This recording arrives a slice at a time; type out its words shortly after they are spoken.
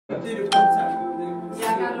did it one time. Yeah, I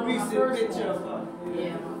got it on my recent first picture one. of her.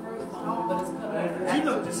 Yeah, my first one, but it's cut off. She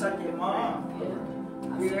looked just like your mom.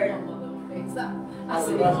 Yeah. I see my mother on FaceTime. I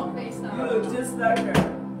see her on FaceTime. You look just like her.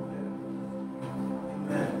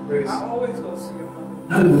 Amen. I always go see your mother.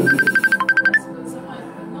 That's good. Somebody,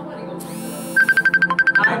 nobody goes to her.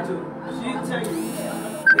 I do. She'll tell you.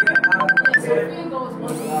 Yeah, Sophia goes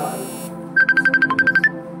once a month.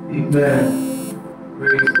 Amen.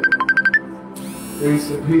 Grace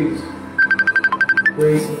and peace.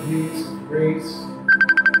 Grace and peace. Grace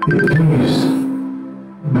and peace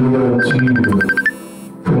be unto you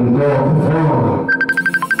from God the Father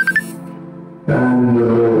and the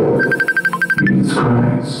Lord Jesus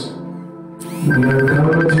Christ. We have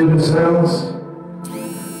come into this house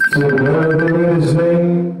to gather in His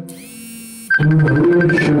name, to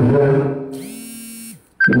worship Him.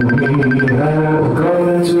 We have come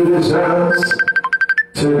into this house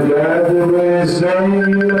to gather in His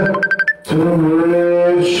name, to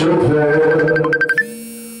worship Him.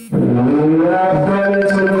 We have come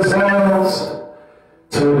into this house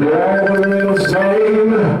to gather in His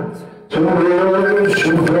name, to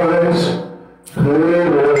worship Christ.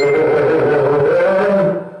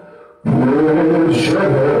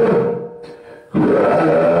 Worship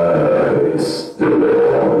Christ the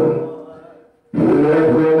Lord. We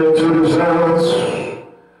have come into this house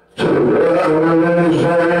to gather in His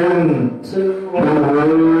name, to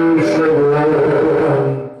worship Him.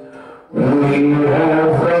 We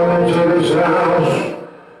have come into this house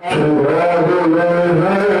to gather in His name,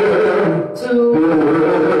 to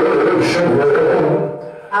worship Him.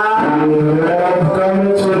 We have come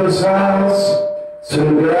into this house to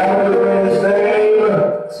gather in His name,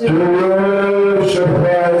 to worship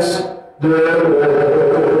Christ the Lord.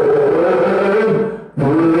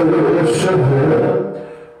 Worship Him,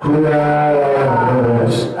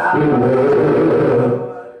 Christ the Lord.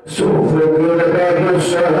 So forget about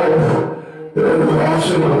yourself and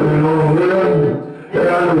concentrate on Him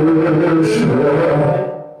and worship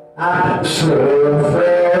Him. So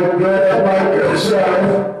forget about yourself,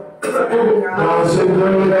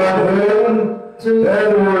 concentrate on Him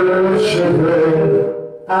and worship Him.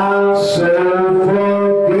 So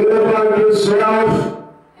forget about yourself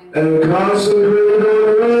and concentrate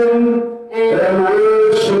on Him and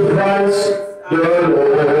worship Christ the Lord.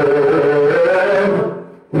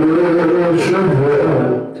 Worship Him,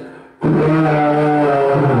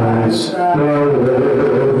 Christ the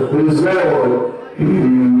Lord is Lord. He is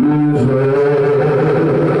Lord.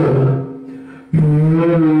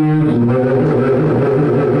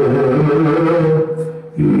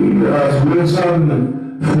 He has risen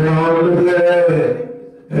from the dead,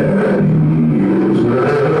 and He is Lord.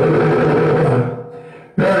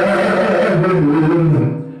 Every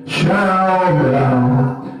knee shall bow,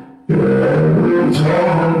 every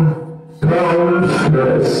tongue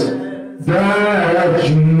confess that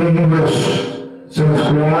Jesus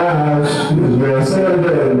Christ is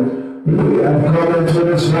Lord. We have come into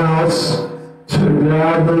this house to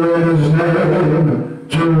gather in His name,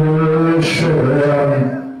 to worship Him.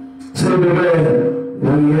 Today,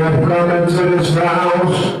 we have come into this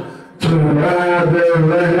house to gather in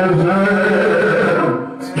His name,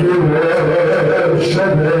 to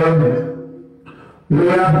worship Him. We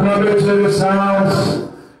have come into this house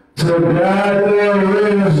to gather in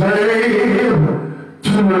His name,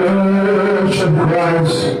 to worship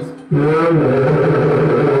Christ.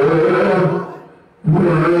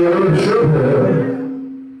 Worship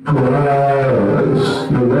Him, Christ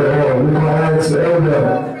the Lord. Christ the Elder.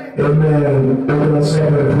 Amen. Open us up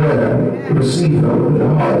in prayer. Receive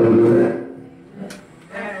Him. Hallelujah.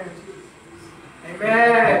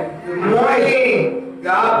 Amen. Good morning.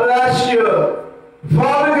 God bless you.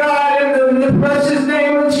 Father God, in the precious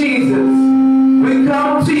name of Jesus, we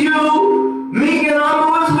come to you, meek and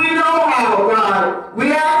humble as we know how, God.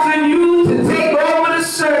 We ask in you to take over the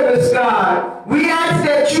service, God. We ask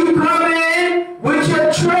that you come in with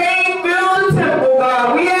your train, fill the temple,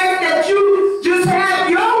 God. We ask that you just have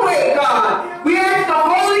your way, God. We ask the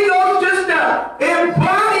Holy Ghost just to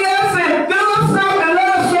embody us and fill us up and let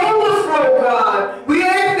us overflow, God. We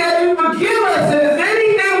ask that you forgive us if there's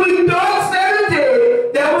anything we thought, said, or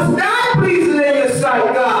did that was not pleasing in your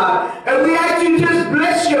sight, God. And we ask you just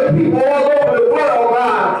bless your people all over the world,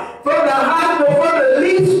 God. From the hospital, from the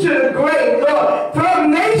least to the great, Lord.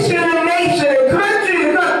 From nation to nation and country to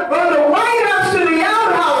country. From the White House to the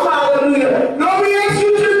outhouse, hallelujah. Lord, we ask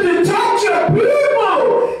you just to touch your people.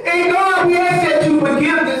 And God, we ask that you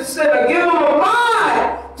forgive the sinner. Give them a mind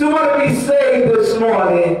to want to be saved this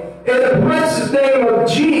morning. In the precious name of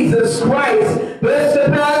Jesus Christ, bless the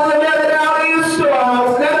pastor, never down in your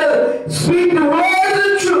storehouse. Never speak the words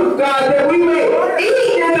of truth.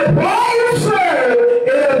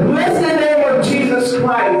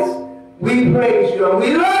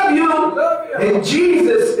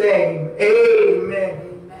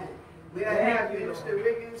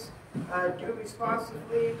 Do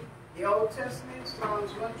responsibly the Old Testament,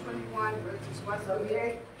 Psalms 121, verses 1 through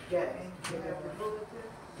 8. Yes. You have the bulletin?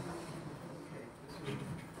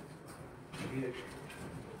 Okay.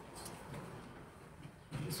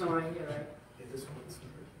 This one right here, right? Yeah, this one.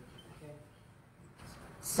 Okay.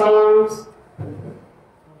 Psalms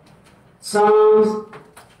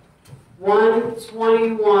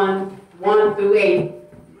 121, 1 through 8.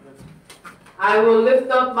 I will lift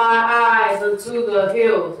up my eyes unto the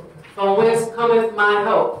hills, from whence cometh my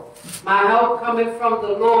help. My help cometh from the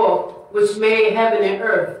Lord, which made heaven and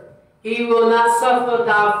earth. He will not suffer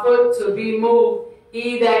thy foot to be moved.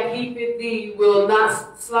 He that keepeth thee will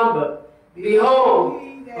not slumber. Behold,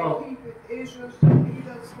 He that keepeth Israel shall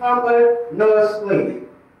neither slumber nor sleep.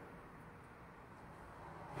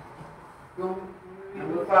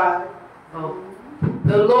 Number 5.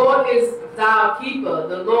 The Lord is thy keeper.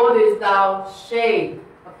 The Lord is thy shade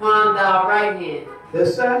upon thy right hand. The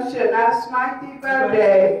sun shall not smite thee by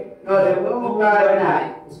day, nor the moon by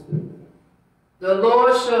night. The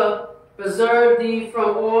Lord shall preserve thee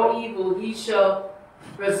from all evil. He shall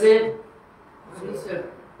preserve.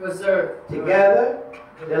 Together,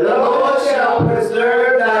 the Lord shall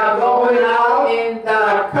preserve thy going out and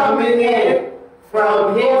thy coming in,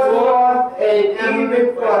 from henceforth and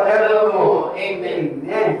even forevermore. Amen.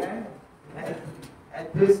 Amen.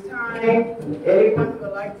 At this time, anyone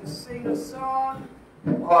would like to sing a song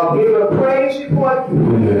or give a praise report,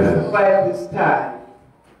 so at this time.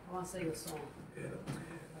 I want to sing a song.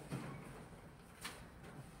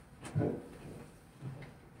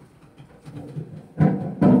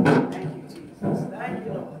 Thank you, Jesus. Thank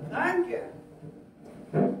you, Lord. Thank you.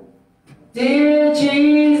 Dear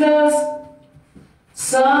Jesus,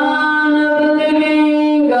 Son of the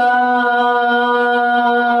living God,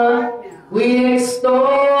 we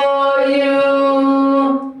extol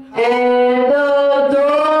you and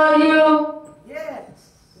adore you. Yes.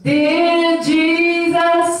 Dear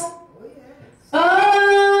Jesus, Oh, yes.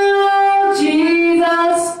 oh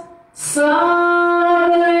Jesus,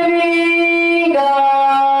 Son of the living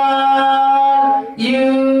God,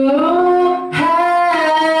 you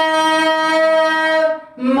have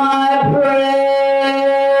my praise.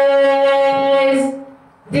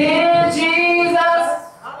 Dear Jesus,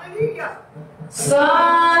 Hallelujah.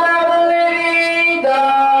 Son of the living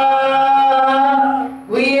God,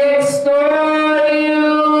 we extol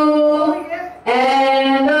you Oh, yes.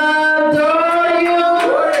 and adore you.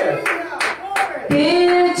 Hallelujah. Glory.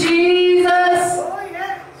 Dear Jesus, Oh,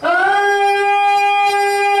 yes. oh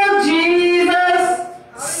Jesus,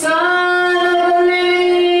 Son of the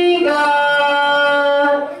living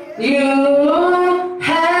God, you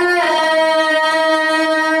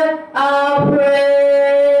have our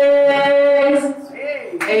praise.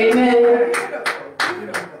 Amen.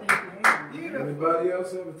 Beautiful. Anybody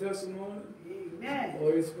else have a testimony Amen.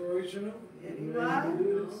 or inspirational?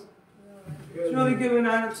 Anyone? Truly Giving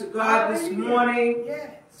honor to God this morning, Yes.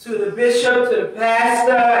 to the bishop, to the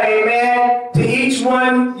pastor, amen, to each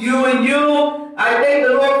one, you and you. I thank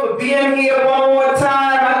the Lord for being here one more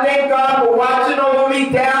time. I thank God for watching over me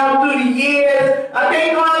down through the years. I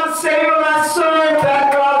thank God for saving my son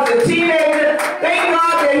back when I was a teenager. Thank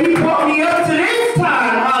God that He brought me up to this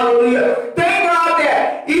time. Hallelujah. Thank God that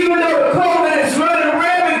even though the COVID is running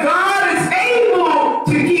rampant, God is able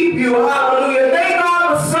to keep you. Hallelujah. Thank God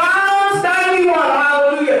for Psalms 91.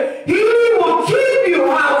 Hallelujah. He will keep you.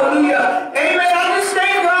 Hallelujah. Amen. I just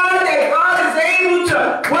thank God that God is able to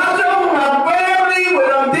watch over my family when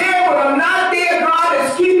I'm there, when I'm not there. God is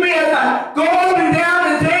keeping me as I go up and down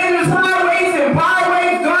the dangerous highways and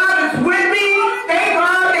byways. God is with me. Thank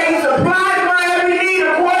God that He supplies my every need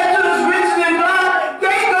according to His riches and God.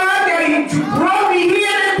 Thank God that He brought me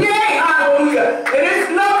here today. Hallelujah. And it's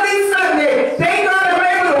lovely Sunday. Thank God I'm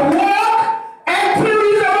able to walk,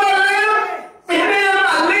 activities of my limb, and then I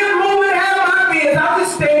live, move, and have my beings. I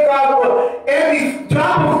just thank God for every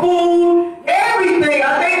drop of food, everything. I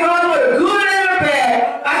thank God for the good and the bad.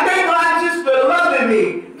 I thank God just for loving me,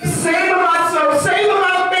 saving my soul, saving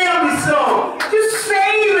my family soul. Just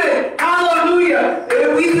save it. Hallelujah. And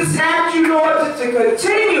we just ask you, Lord, to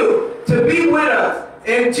continue to be with us.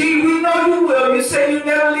 And gee, we know you will. You say you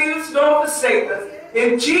never leave us nor forsake us.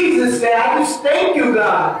 In Jesus' name, I just thank you,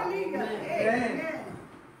 God. Amen.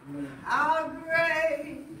 How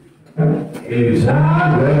great Is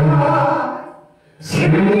our God,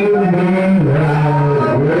 singing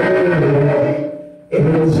our way.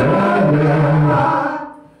 It's our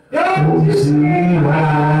God, don't you see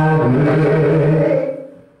how great,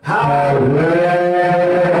 how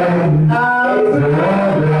great, how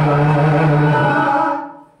great,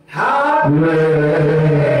 how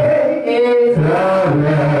great is our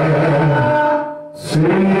God.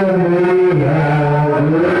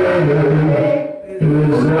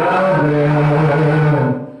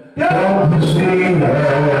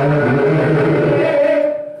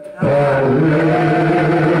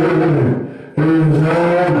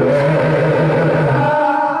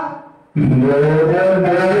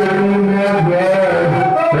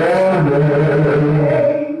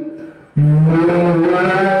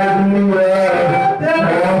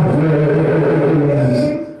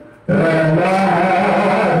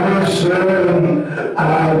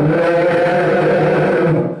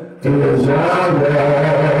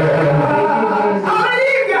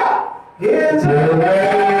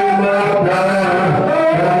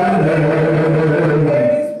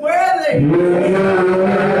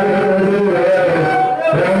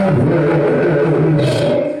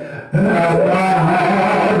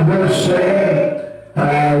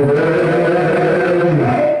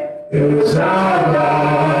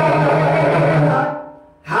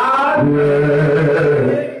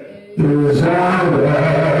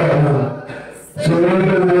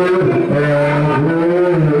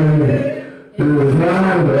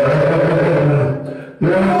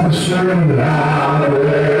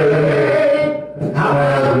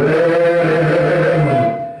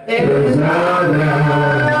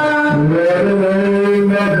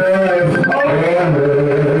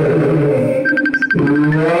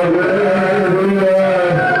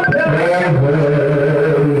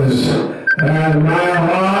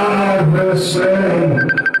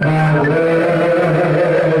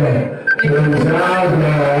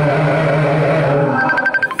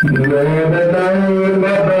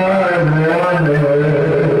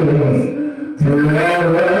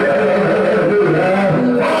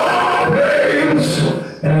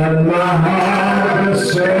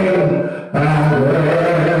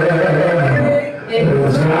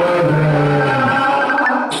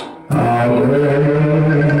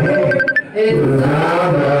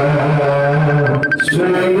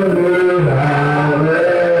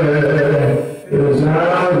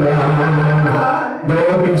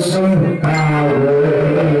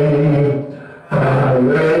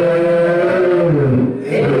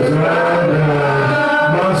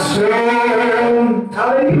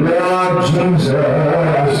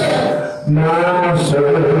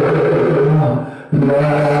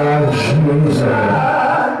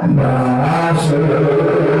 Someone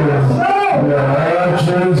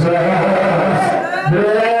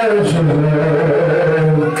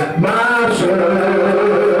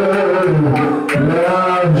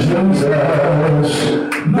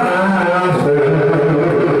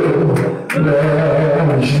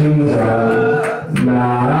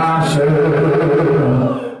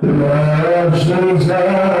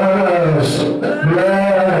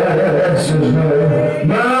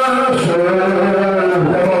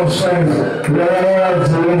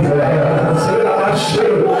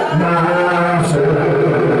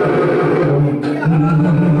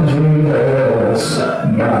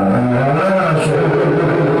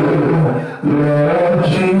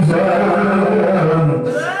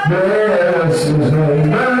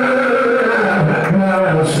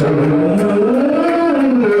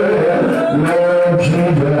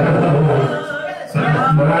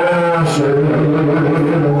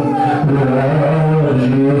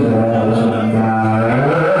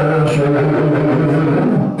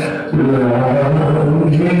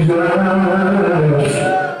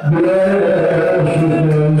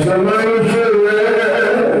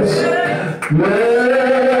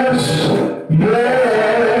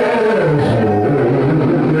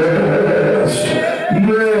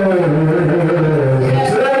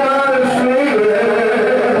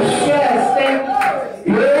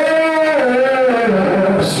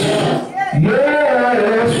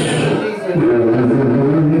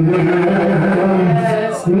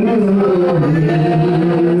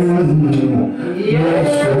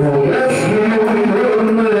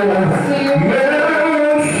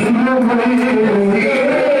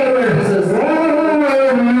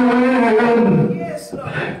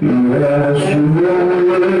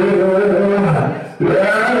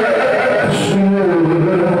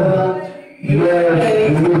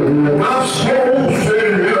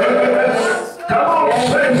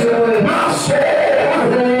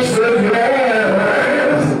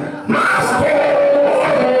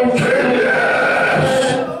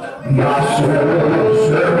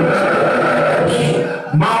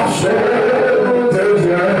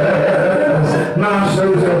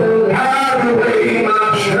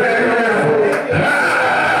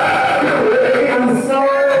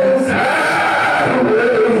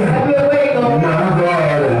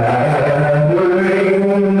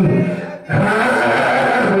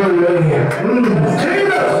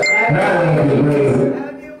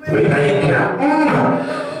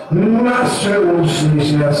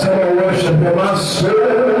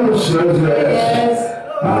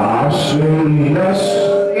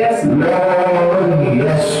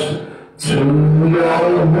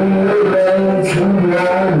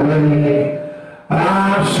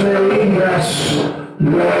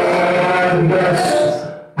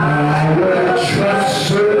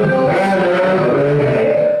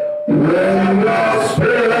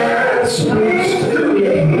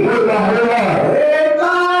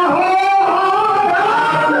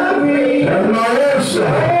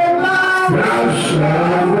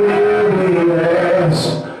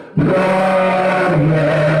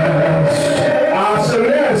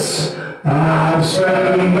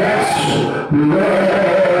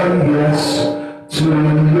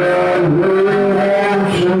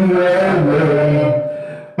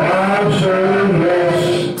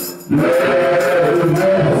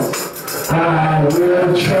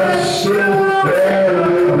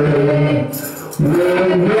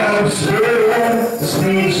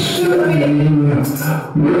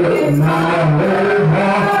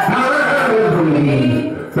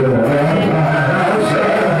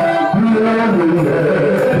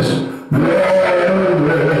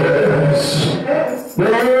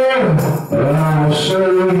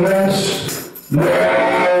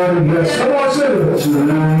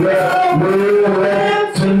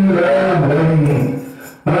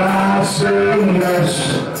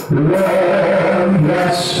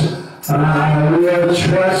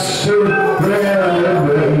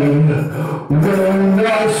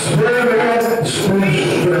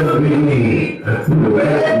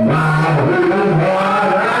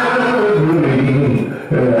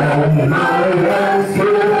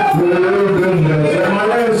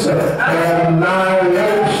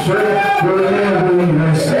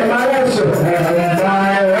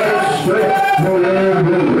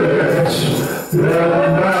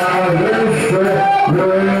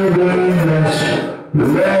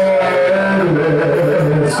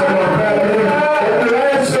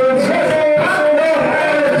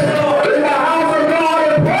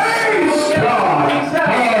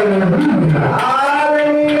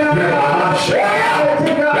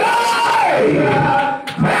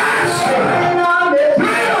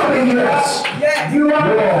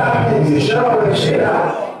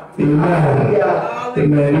Amen.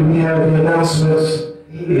 Amen. We have the announcements.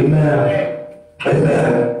 Amen.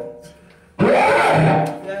 Amen. Amen.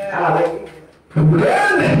 Welcome.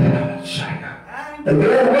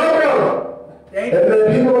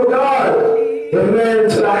 Amen. People of God. Amen.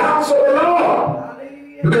 To the house of the Lord.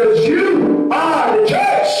 Because you are the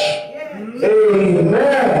church.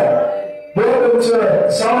 Amen. Welcome to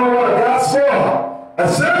Psalm Gospel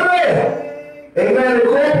Assembly. Amen.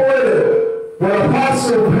 Incorporated. Where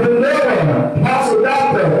Apostle Penella, Apostle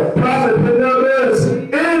Dr. Prophet Penella is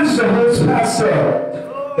the host pastor.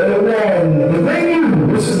 Amen. The venue,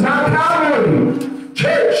 which is Mount Calvary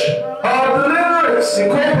Church of Deliverance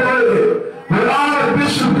Incorporated. We honor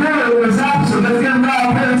Bishop Green in his absence. Let's give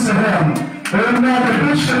God praise to him. Amen. The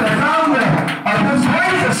bishop, the founder of this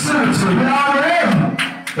great facility. We honor him.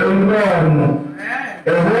 Amen.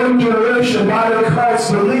 And one generation, Body of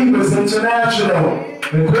Christ Believers International.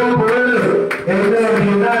 Incorporated, amen,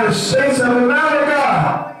 the United States of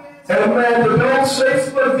America. Amen. The United States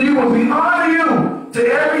of viewers, we honor you to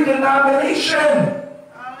every denomination.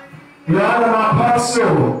 We honor my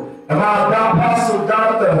apostle,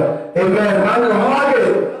 Dr. Amen, Michael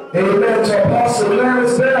Hoggett. Amen. To Apostle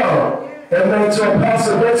Clarence Bell. Amen. To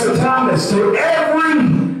Apostle Dexter Thomas. To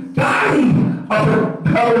everybody of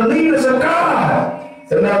the leaders of God.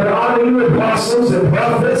 And now we honor you, apostles and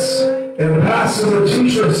prophets and pastors and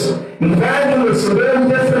teachers, evangelists of very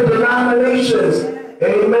different denominations.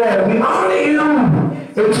 Amen. We honor you.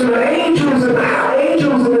 And to the angels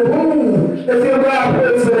and the room. If you God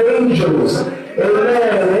praise for the angels.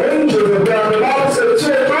 Amen. The angels of God. The Bible said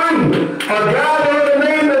 2 or 3 are gathered in the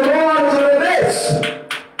name of the Lord to the midst.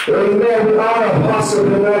 Amen. We honor Apostle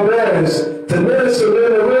Penella to Minister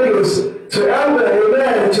Linda Wiggins, to Elder,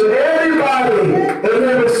 amen, to everybody in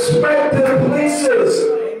their respective places.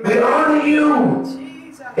 We honor you.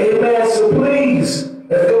 Amen. So please,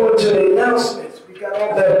 let's go into the announcements. We got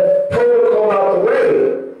all that protocol out the way.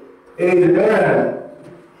 Amen.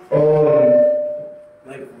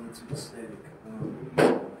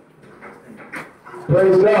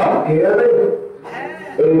 Praise God. Can you hear me?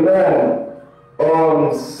 Amen.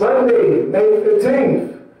 On Sunday, May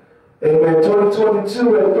 15th, amen,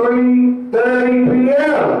 2022 at 3:30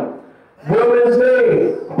 p.m. Women's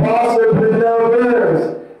Day, Apostle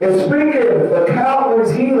Penella is speaking for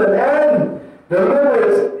Calvary's healing and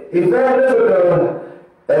deliverance evangelical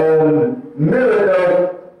and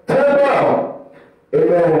miracle temple.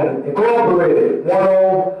 Amen. Incorporated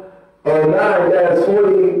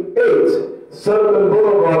 109-48 Southern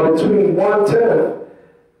Boulevard between 110th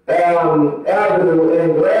Avenue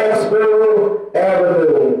and Glassboro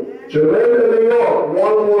Avenue, Jamaica, New York,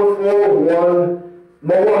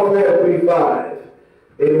 11435.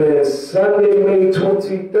 Amen. Sunday, May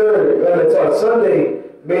 23rd. Sunday,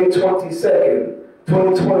 May 22nd,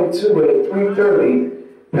 2022 at 3:30.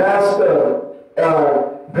 Pastor's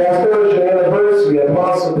anniversary,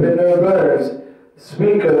 Apostle Penella,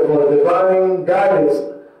 speaker for Divine Guidance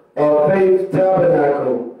of Faith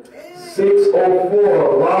Tabernacle.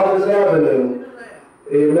 604 Rogers Avenue,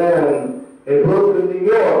 amen, in Brooklyn, New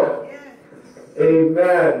York,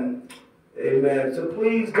 amen, amen. So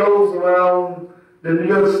please, those around the New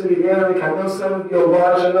York City area, I know some of you are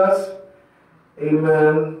watching us,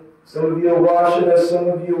 amen. Some of you are watching us, some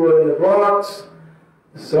of you are in the Bronx,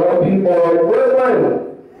 some people are in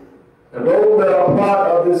Brooklyn, and those that are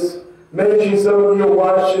part of this ministry, some of you are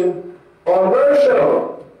watching on virtual.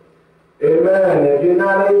 Amen. If you're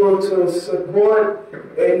not able to support,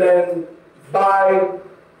 amen, by,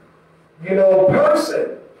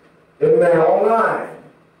 person, amen, online,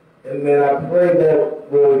 amen, I pray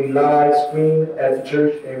that will be live streamed at the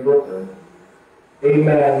church in Brooklyn.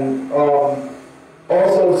 Amen.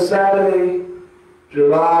 Also Saturday,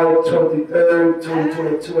 July 23rd,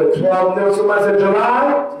 2022 at 12 noon. Somebody said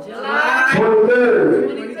July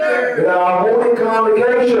 23rd. In our holy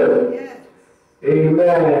congregation. Yes.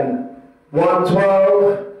 Amen.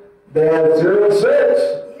 112-06,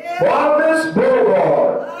 Barnabas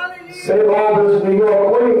Boulevard, St. Albans, New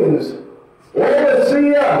York, Queens.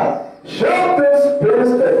 Overseer, Shelton's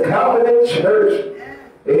Business Covenant Church.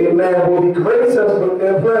 Amen. Will be grace us with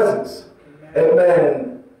their presence.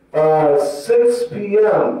 Amen. 6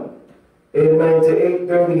 p.m. Amen. To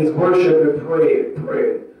 8:30 is worship and prayer.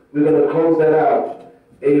 We're going to close that out.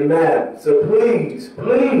 Amen. So please.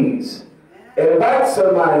 Invite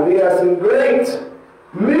somebody. We have some great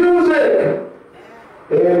music.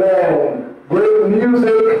 Amen. Great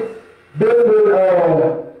music.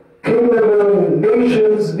 Different kingdom and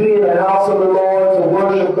nations be in the house of the Lord to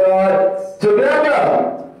worship God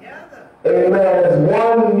together. Amen. As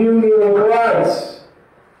one union in Christ.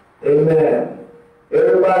 Amen.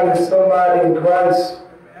 Everybody is somebody in Christ.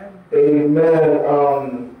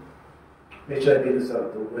 Amen. Make sure I get this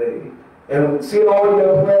out the way. And send all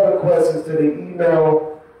your prayer requests to the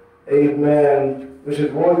email, amen, which is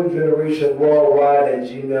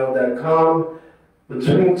warriorgenerationworldwide@gmail.com.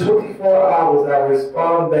 Between 24 hours, I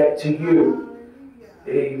respond back to you.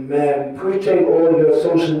 Amen. Appreciate all your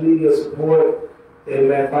social media support.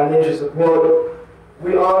 Amen. Financial support.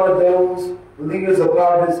 We honor those leaders of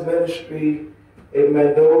this ministry.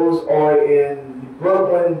 Amen. Those are in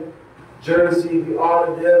Brooklyn, Jersey. We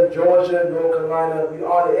honor them. Georgia, North Carolina. We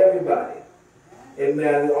honor everybody.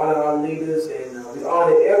 Amen. We honor our leaders and we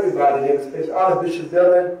honor everybody. We honor Bishop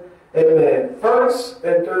Dillon. Amen. First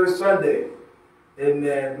and third Sunday.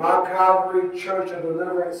 Amen. Mount Calvary Church of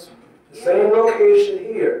Deliverance. The same location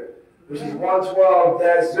here, which is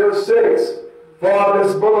 112-06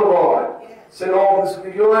 Farmers Boulevard, St. Albans,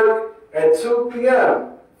 New York, at 2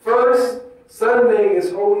 p.m. First Sunday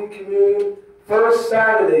is Holy Communion. First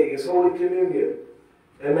Saturday is Holy Communion.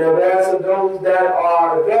 And we ask those that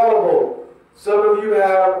are available. Some of you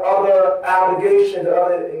have other obligations,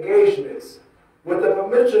 other engagements. With the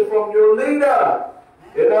permission from your leader,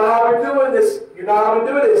 you know how we're doing this. You know how to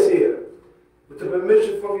do this here. With the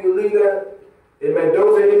permission from your leader, amen.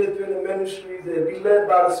 Those are independent ministries that be led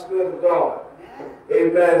by the Spirit of God.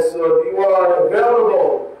 Amen. So if you are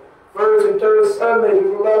available, first and third Sunday, we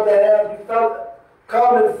would love to have you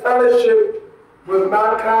come in fellowship with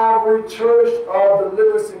Mount Calvary Church of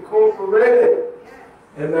Deliverance Incorporated.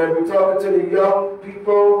 Amen. We're talking to the young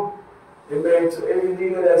people. Amen. To every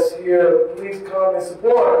leader that's here, please come and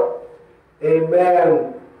support.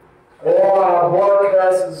 Amen. All our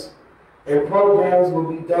broadcasts and programs will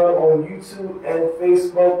be done on YouTube and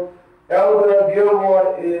Facebook. Elder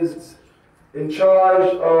Gilmore is in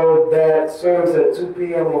charge of that service at 2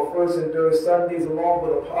 p.m. on first and third Sundays, along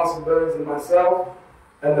with Apostle Burns and myself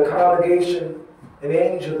and the congregation and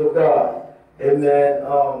angels of God. Amen.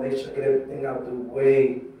 They should get everything out the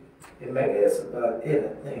way. Amen. That's about it,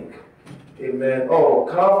 I think. Amen. Oh,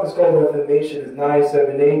 conference code information is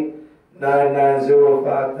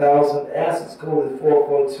 978-990-5000. Access code is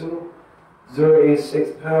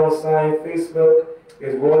 442-086 #. Facebook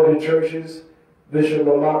is Warrior Churches. Bishop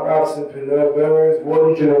Lamont Robinson, Pernell Burns,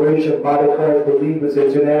 Warrior Generation, Body Christ Believers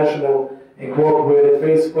International Incorporated,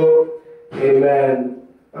 Facebook. Amen.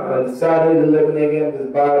 Saturday at 11 a.m. is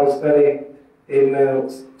Bible study. Amen.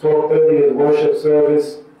 12:30 is worship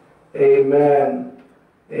service. Amen.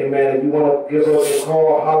 Amen. If you want to give us a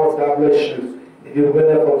call, holler, God bless you. If you've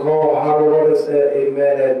been up a call, holler at us at,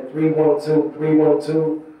 amen, at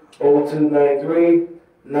 312-312-0293,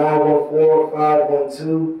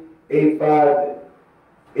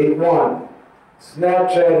 914-512-8581.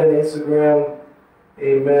 Snapchat and Instagram.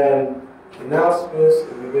 Amen. Announcements, if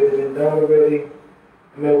you've been done already.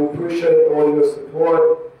 Amen. We appreciate all your support.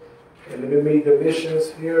 And let me meet the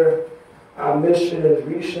missions here. Our mission is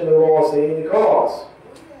reaching the lost at any cost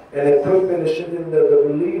and equipping the strengthening of the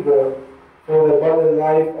believer for the abundant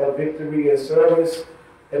life of victory and service.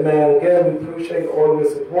 Amen. Again, we appreciate all your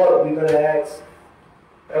support. We're going to ask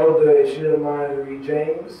Elder, if you don't mind, to read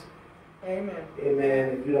James. Amen.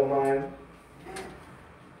 Amen. If you don't mind.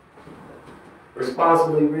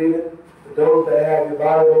 Responsibly reading. For those that have your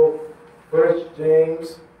Bible, 1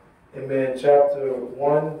 James. Amen. Chapter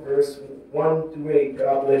 1, verse 1 through 8.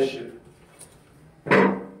 God bless you.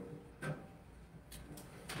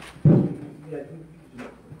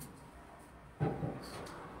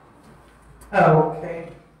 Okay.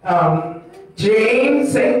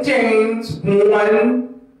 James, St. James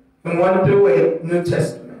 1 and 1 through 8, New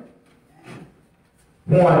Testament.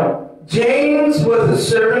 1. James was a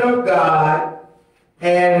servant of God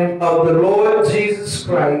and of the Lord Jesus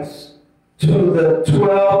Christ to the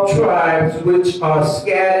 12 tribes which are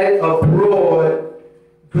scattered abroad.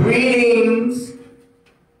 Greetings.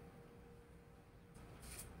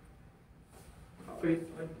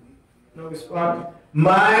 No response.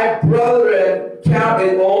 My brethren, count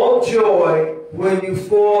it all joy when you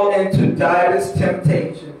fall into diverse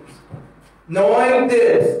temptations, knowing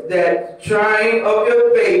this, that the trying of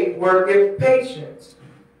your faith worketh patience.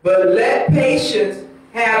 But let patience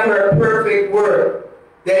have her perfect work,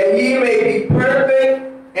 that ye may be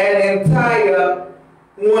perfect and entire,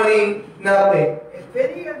 wanting nothing. If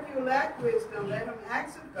any of you lack wisdom, let him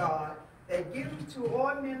ask of God, that giveth to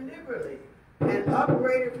all men liberally, and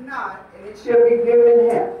upbraideth not, and it shall be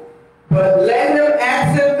given him. But let him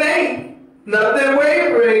ask in faith, nothing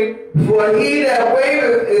wavering, for he that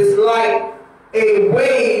wavereth is like a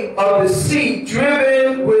wave of the sea,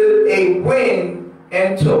 driven with a wind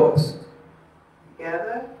and tossed.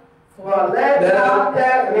 Together. For let not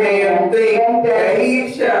that man think that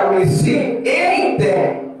he shall receive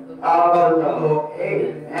anything of the Lord.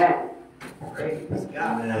 Amen. Praise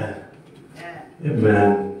God. Amen.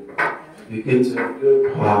 Amen. You get to a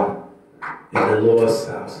good part in the Lord's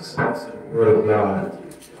house. It's also the Word of God.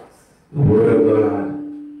 The Word of God.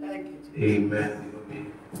 Thank you, Jesus. Amen. You're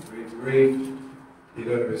going to be brief. You're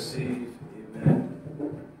going to receive. Amen.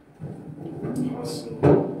 Apostle.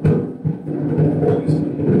 Excuse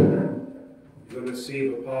me. You're going to receive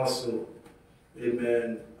Apostle.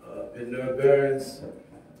 Amen. Bernard Burns,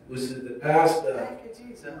 which is the pastor Thank you,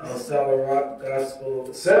 Jesus. of Solid Rock Gospel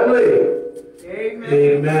Assembly. Amen.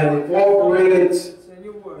 Amen. Incorporated. It's in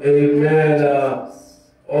your word. Amen.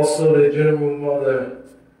 Also the General Mother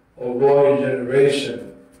of Royal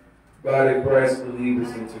Generation, Body of Christ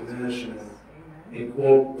Believers International,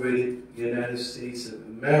 Incorporated, United States of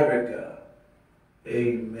America.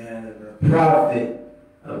 Amen. And a prophet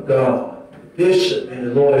of God, a bishop in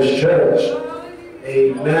the Lord's church.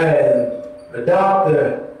 Amen. A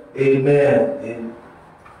doctor. Amen. And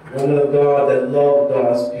a woman of God that loves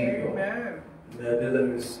God's people. Amen. Amen. They're going to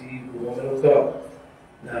receive the woman of God.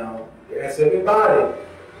 Now, ask everybody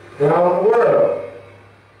around the world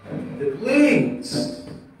to please,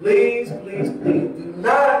 do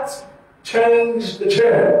not change the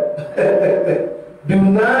chair. Do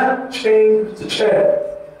not change the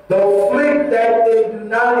chair. Don't flick that thing. Do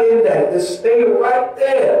not end that. Just stay right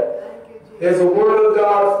there. There's a word of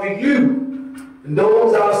God for you. And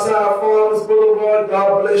those outside Farmers Boulevard,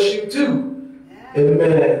 God bless you too.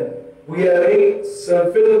 Amen. We have ate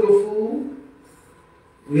some physical food.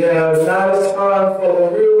 We have now it's time for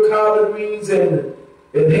the real collard greens and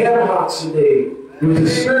ham hocks today. With the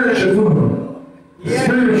spiritual food.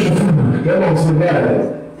 Spiritual food. Come on, somebody.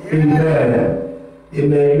 Amen.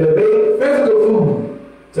 Amen. You have ate physical food.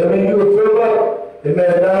 So I mean you will fill up.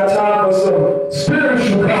 Amen. Now it's time for some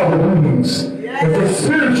Spiritual collard greens. With the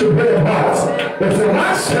spiritual bread pots. With the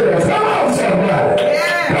hot spirits. Come on, somebody.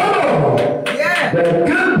 Come on. That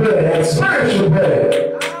good bread, that spiritual bread.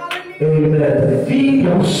 Amen. To feed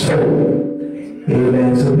your soul.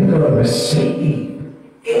 Amen. So we're going to receive.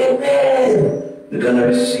 Amen. We're going to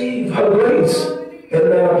receive her grace.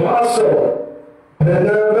 Amen. Apostle.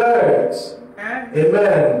 Bernard Burns.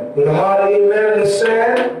 Amen. With a heart, amen, and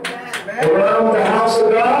stand around the house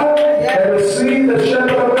of God and receive the shepherd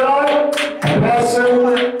of God.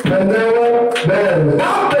 Apostle Bernard Burns.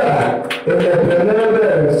 Out there. Amen. Bernard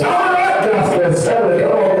Burns. All right, gospel assembly.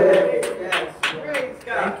 Come on. Praise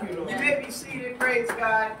God. You may be seated, praise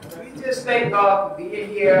God. We just thank God for being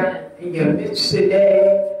here in your midst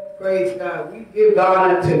today. Praise God. We give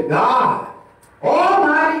honor to God,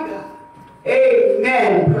 Almighty God.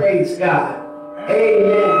 Amen. Praise God.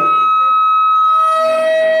 Amen.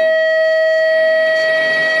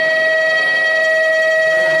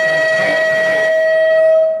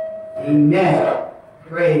 Amen.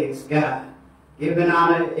 Praise God. Giving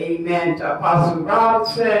honor, amen, to Apostle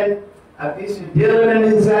Robinson, Bishop Dillon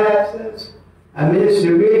in his absence,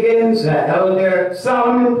 Minister Riggins, Elder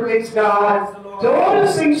Solomon, praise God. To all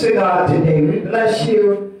the saints of God today, we bless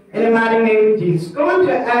you in the mighty name of Jesus. Going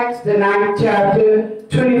to Acts the 9th chapter,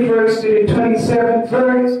 21st to the 27th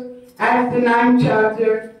verse. Acts the 9th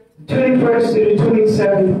chapter, 21st to the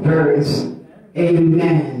 27th verse.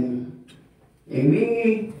 Amen. And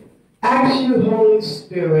we ask you, Holy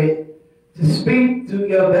Spirit, to speak through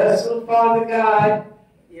your vessel, Father God.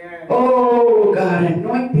 Oh, God,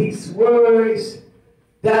 anoint these words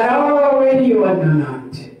that are already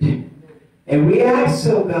anointed. And we ask,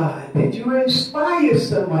 oh God, that you inspire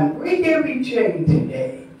someone, break every chain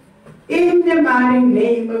today. In the mighty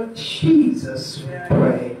name of Jesus, we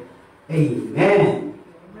pray. Amen.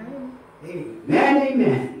 Amen,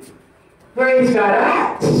 amen. Praise God.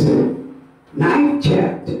 Acts, 9th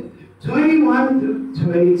chapter, 21 through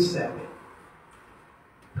 27.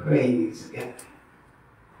 Praise God.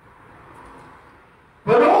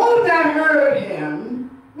 But all that heard him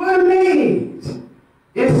were amazed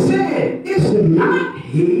and said, is not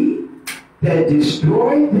he that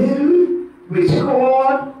destroyed them which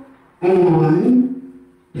called on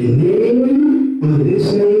the name of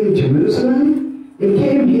this name in Jerusalem and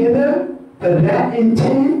came hither for that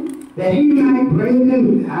intent that he might bring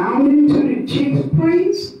them down into the chief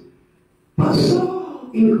priests? But Saul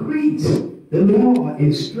increased the more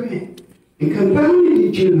in strength and confounded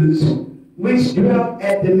the Jews which dwelt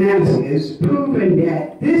at Damascus, proving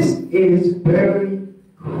that this is very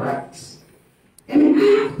Christ. And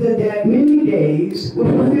after that many days were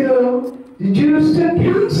fulfilled, the Jews took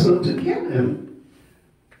counsel to kill him.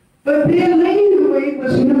 But their laying await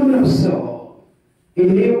was known of Saul,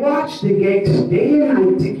 and they watched the gates day and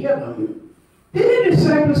night to kill him. Then the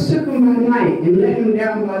disciples took him by night and let him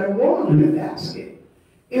down by the wall in a basket.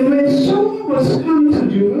 And when Saul was come to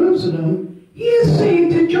Jerusalem, he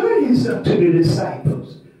essayed to join himself to the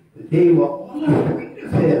disciples. But they were all afraid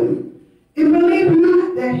of him, and believed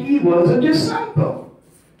not that he was a disciple.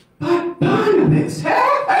 But Barnabas,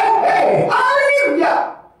 hey,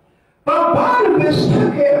 hallelujah! But Barnabas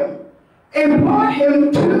took him and brought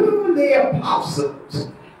him to the apostles,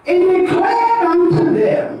 and declared unto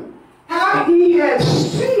them how he had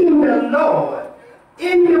seen the Lord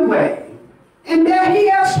in the way, and that he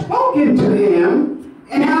had spoken to him,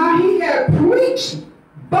 and how he had preached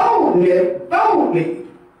boldly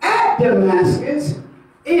at Damascus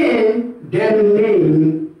in the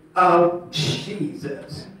name of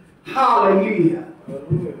Jesus. Hallelujah.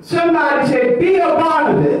 Somebody said, be a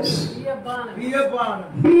Barnabas. Be a Barnabas. Be a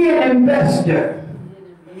Barnabas. Be an investor.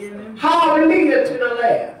 Hallelujah to the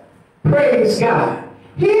Lamb. Praise God.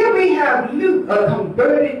 Here we have Luke, a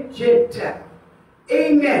converted Gentile.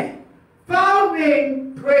 Amen.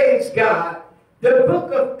 Following, praise God, the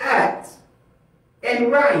book of Acts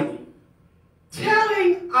and writing,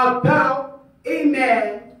 telling about,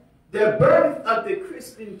 amen, the birth of the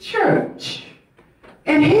Christian church.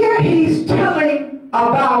 And here he's telling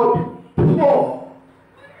about Paul.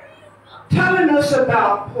 Telling us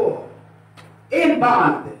about Paul and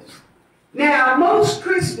Barnabas. Now, most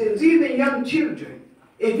Christians, even young children,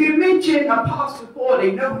 if you mention Apostle Paul,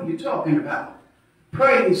 they know who you're talking about.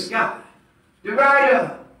 Praise God. The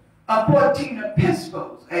writer of 14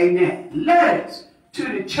 epistles, amen, letters to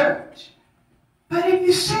the church. But if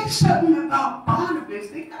you say something about Barnabas,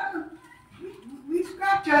 they we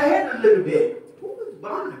scratch our head a little bit. Who is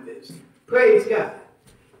Barnabas? Praise God.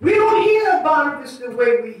 We don't hear Barnabas the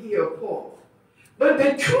way we hear Paul. But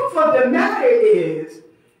the truth of the matter is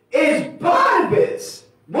Barnabas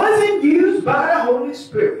wasn't used by the Holy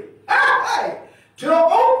Spirit to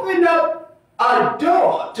open up a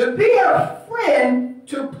door, to be a friend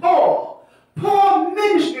to Paul. Paul's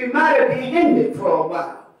ministry might have been hindered for a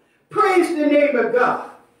while. Praise the name of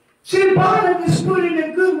God. See, Barnabas put in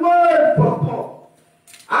a good word for Paul.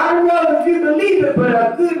 I don't know if you believe it, but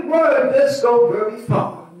a good word does go very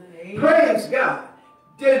far. Amen. Praise God.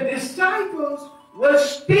 The disciples were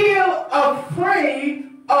still afraid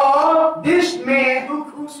of this man who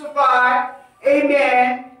crucified,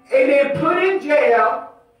 amen, put in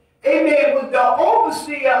jail, amen, with the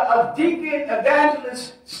overseer of Deacon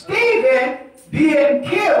Evangelist Stephen being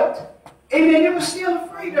killed, amen. They were still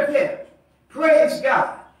afraid of him. Praise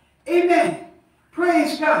God. Amen.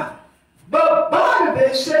 Praise God. But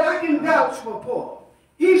Barnabas said, I can vouch for Paul.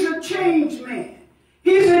 He's a changed man.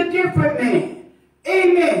 He's a different man.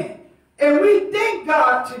 Amen. And we thank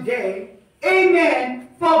God today, amen,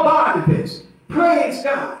 for Barnabas. Praise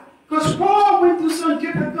God. Because Paul went through some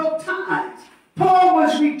difficult times. Paul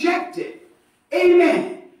was rejected.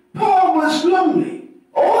 Amen. Paul was lonely.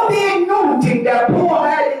 All the anointing that Paul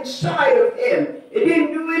had inside of him, it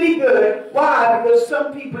didn't do any good. Why? Because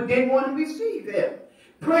some people didn't want to receive him.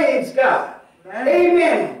 Praise God.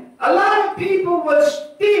 Amen. A lot of people were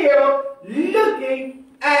still looking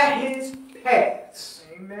at his past.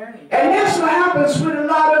 Amen. And that's what happens with a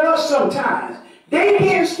lot of us sometimes. They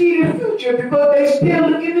can't see the future because they're still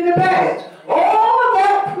looking in the past. All of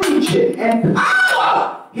that preaching and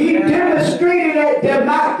power he demonstrated at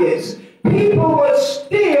Damascus, people were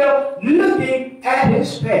still looking at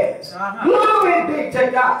his past. Glory be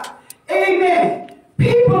to God. Amen.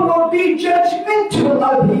 People will be judgmental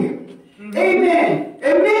of you. Amen.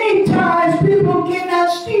 And many times people cannot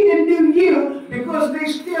see the new you because they're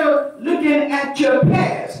still looking at your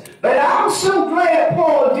past. But I'm so glad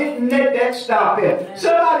Paul didn't let that stop him.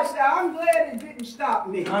 Somebody say, I'm glad it didn't stop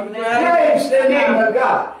me. Praise the name of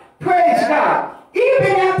God. Praise God.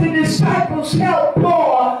 Even after the disciples helped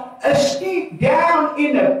Paul escape down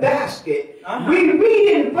in a basket, we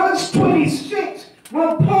read in verse 26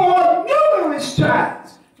 when Paul numerous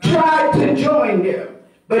times tried to join them,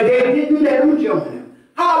 but they didn't let him join him.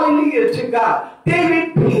 Hallelujah to God.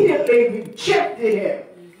 They repeatedly rejected him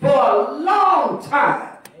for a long time.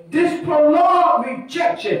 This prolonged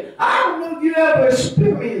rejection. I don't know if you ever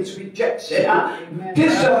experienced rejection,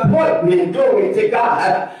 disappointment, glory to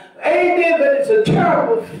God. Amen, but it's a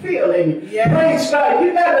terrible feeling. Praise God.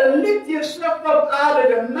 You got to lift yourself up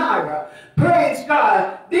out of the mire. Praise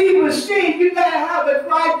God. They were saying you got to have the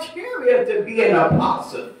criteria to be an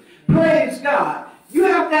apostle. Praise God. You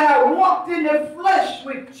have to have walked in the flesh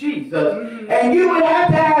with Jesus. And you would have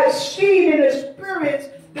to have seen and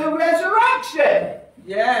experienced the resurrection.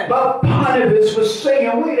 Yeah. But Barnabas was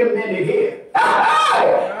saying, wait a minute here.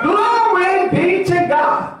 Glory be to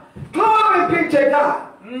God. Glory be to God.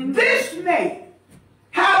 This man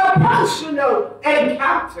had a personal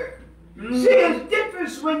encounter. See, it's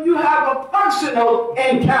different when you have a personal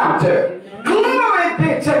encounter. Glory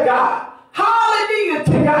be to God. Hallelujah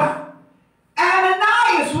to God.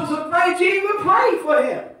 Ananias was afraid to even pray for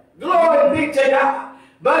him. Glory be to God.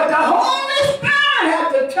 But the Holy Spirit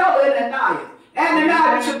had to tell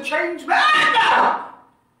Ananias to change back now.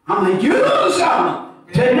 I'm going to use them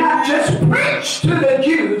to not just preach to the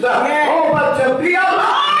Jews, but to be a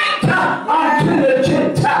light unto the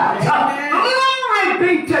Gentiles. Glory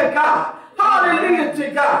be to God. Hallelujah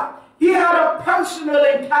to God. He had a personal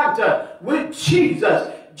encounter with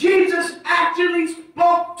Jesus. Jesus actually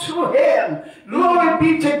spoke to him. Glory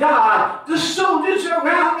be to God. The soldiers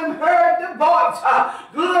around him heard the voice.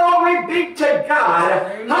 Glory be to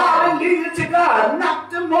God. Hallelujah to God.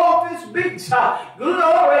 Knocked him off his beats.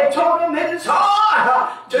 Glory, told him it is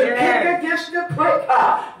hard to kick against the prick.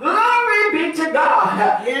 Glory be to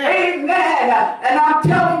God. Amen. And I'm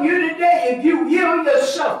telling you today, if you yield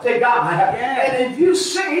yourself to God, and if you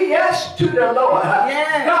say yes to the Lord,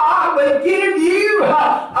 God will give you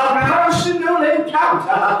a personal encounter.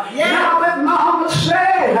 Not what mama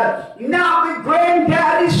said, not what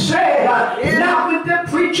granddaddy said, not what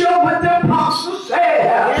the preacher, what the apostle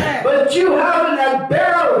said, but you have an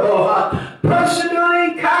unbearable personal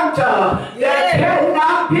encounter that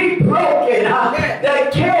cannot be broken,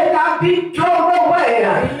 that cannot be thrown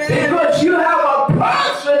away, because you have a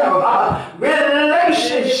personal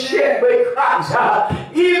relationship with Christ.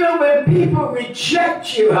 Even when people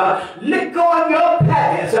reject you, look on your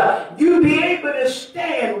past, you'll be able to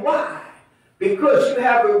stand. Why? Because you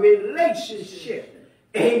have a relationship.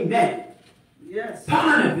 Amen. Yes.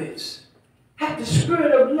 Barnabas had the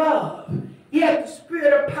spirit of love. He had the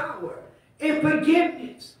spirit of power and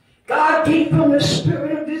forgiveness. God gave him the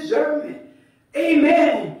spirit of discernment.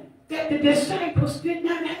 Amen. That the disciples did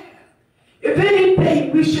not have. If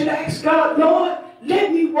anything, we should ask God, Lord,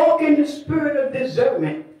 let me walk in the spirit of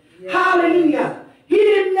discernment. Hallelujah. He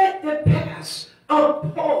didn't let the past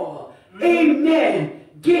of Paul, amen,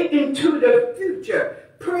 get into the future.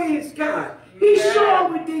 Praise God. He saw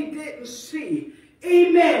what they didn't see.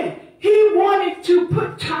 Amen. He wanted to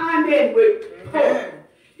put time in with Paul.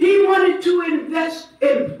 He wanted to invest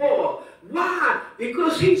in Paul. Why?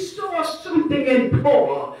 Because he saw something in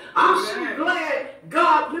Paul. I'm so glad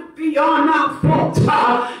God looked beyond our faults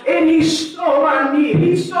and he saw our need.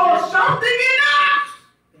 He saw something in us.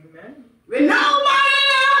 Amen. When nobody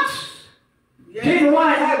else didn't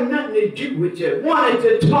want to have nothing to do with you, wanted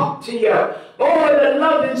to talk to you. Oh, the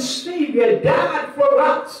loving Savior died for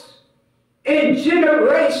us. In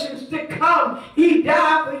generations to come, he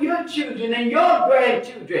died for your children and your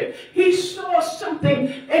grandchildren. He saw something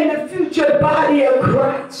in the future body of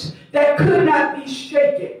Christ that could not be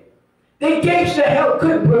shaken. The gates of hell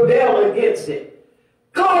couldn't prevail against it.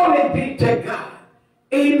 Glory be to God.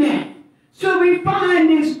 Amen. So we find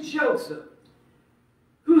this Joseph,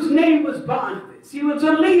 whose name was Barnabas. He was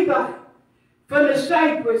a Levite from the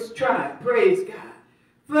Cyprus tribe. Praise God.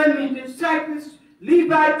 From the Cyprus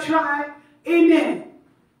Levite tribe. Amen.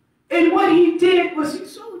 And what he did was he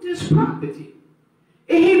sold his property.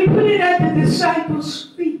 And he put it at the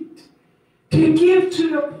disciples' feet to give to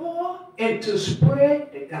the poor and to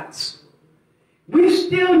spread the gospel. We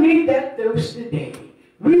still need that thirst today.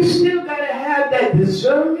 We still got to have that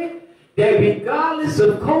discernment that regardless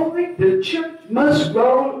of COVID, the church must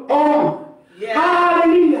roll on.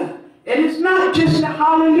 Hallelujah. And it's not just the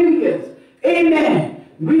hallelujahs. Amen.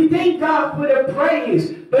 We thank God for the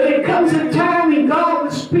praise, but it comes a time when God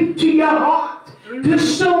will speak to your heart to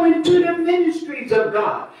sow into the ministries of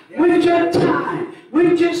God with your time,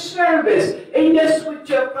 with your service, and just with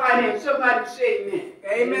your finance. Somebody say amen.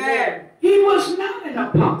 Amen. He was not an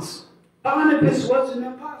apostle. Barnabas was an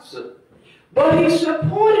apostle. But he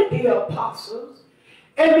supported the apostles.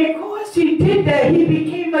 And because he did that, he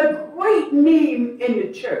became a great name in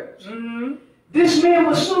the church. This man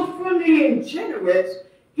was so friendly and generous,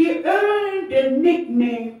 he earned the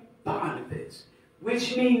nickname Barnabas,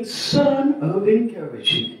 which means son of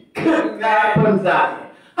encouragement. God from Zion.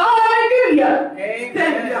 Hallelujah. Amen.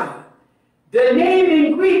 Thank God. The name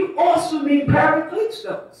in Greek also means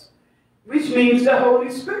Parakletos, which means the Holy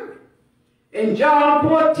Spirit. In John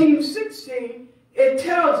 14:16, it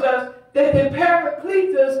tells us that the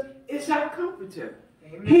Parakletos is our comforter.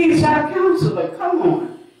 Amen. He's our counselor. Come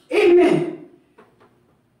on. Amen.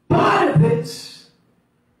 Barnabas,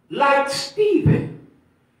 like Stephen,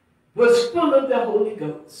 was full of the Holy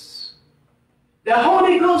Ghost. The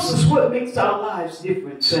Holy Ghost is what makes our lives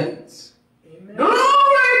different, saints. Amen.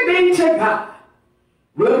 Glory be to God.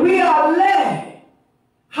 When we are led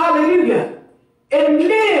hallelujah, and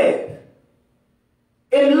live,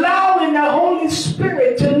 allowing the Holy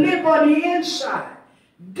Spirit to live on the inside.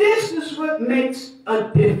 This is what makes a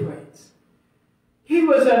difference. He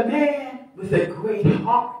was a man with a great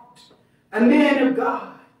heart, a man of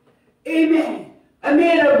God. Amen. A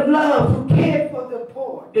man of love who cared for the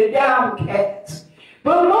poor, the downcast.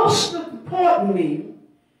 But most importantly,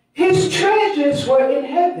 his treasures were in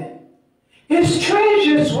heaven. His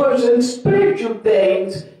treasures were in spiritual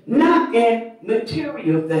things, not in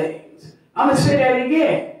material things. I'm going to say that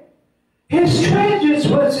again. His treasures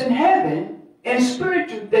was in heaven and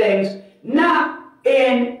spiritual things, not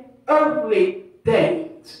in earthly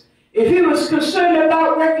things. If he was concerned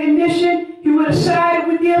about recognition, he would have sided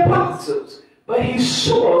with the apostles. But he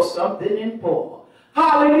saw something in Paul.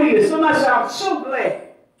 Hallelujah. Somebody say, I'm so glad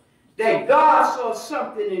that God saw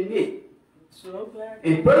something in me. So glad.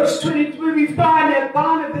 In verse 23, we find that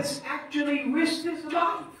Barnabas actually risked his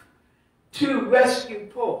life to rescue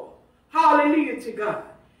Paul. Hallelujah to God.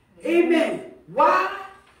 Amen. Why?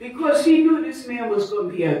 Because he knew this man was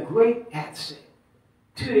going to be a great asset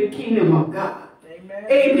to the kingdom of God. Amen.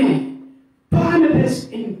 Amen. Barnabas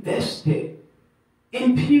invested,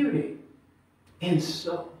 imputed, and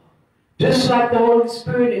sold. Just like the Holy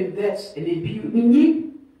Spirit invests and impute in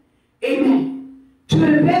you. Amen. To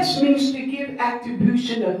invest means to give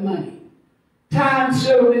attribution of money, time,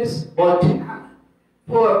 service, or talent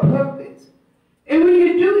for a purpose. And when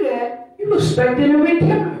you do that, you're expecting a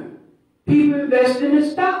return. People invest in the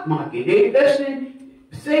stock market. They invest in,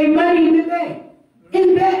 save money in the bank.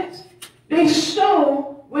 Invest. They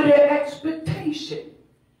sow with an expectation.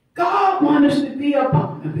 God wants us to be a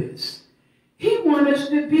Barnabas. He wants us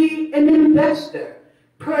to be an investor.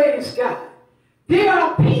 Praise God. There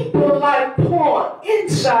are people like Paul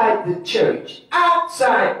inside the church,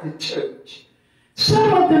 outside the church.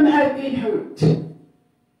 Some of them have been hurt.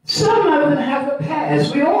 Some of them have a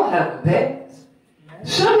past. We all have a past.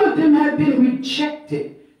 Some of them have been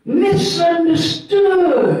rejected,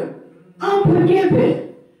 misunderstood,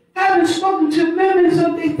 unforgiven, haven't spoken to members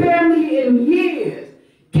of their family in years,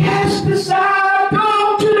 cast aside,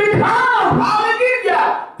 thrown to the ground.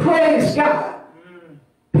 Hallelujah. Praise God.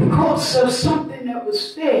 Because of something that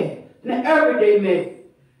was said, an error they made.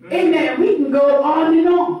 Amen. We can go on and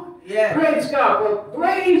on. Yeah. Praise God. But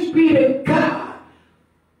praise be to God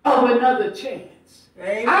of another chance.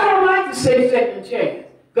 Amen. I don't like to say second chance,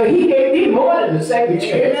 because he gave me more than a second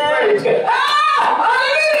chance. Praise God.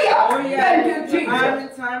 Hallelujah. Oh, yeah. Thank you, Jesus. Time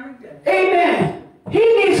and time again. Amen. He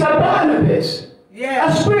needs a Barnabas. Yeah.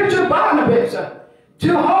 A spiritual Barnabas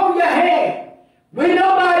to hold your hand when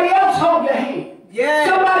nobody else hold your hand. Yeah.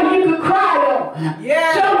 Somebody you can cry on.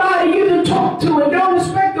 Yeah. Somebody you can talk to and don't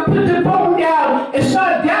expect to put the phone down and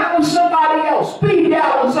start doubting somebody else. Speed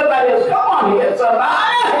down on somebody else. Come on here, somebody.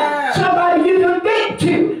 Yeah. Somebody you can vent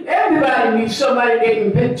to. Everybody needs somebody they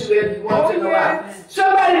can vent to every once in a while.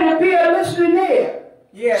 Somebody to be a listening ear.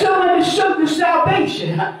 Yeah. Somebody to show you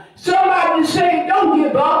salvation. Somebody to say, don't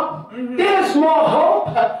give up. There's more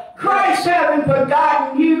hope. Christ hasn't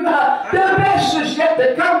forgotten you. The best is yet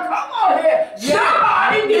to come. Come on here.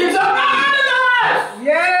 Somebody needs a Barnabas.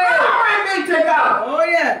 Yeah. Glory be to God. Oh,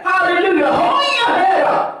 yeah. Hallelujah. Hold your head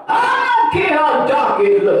up. I don't care how dark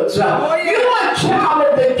it looks. Oh, yeah. You are a child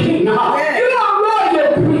of the King. Yeah. You are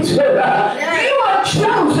royal priesthood. Yeah. You are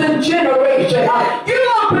chosen generation. You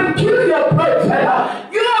are peculiar person.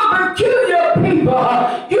 You are peculiar people.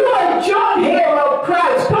 You are joint heir of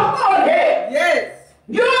Christ. Come on here. Yes.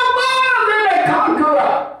 You're more than a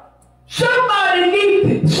conqueror. Somebody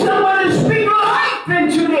needs someone to speak life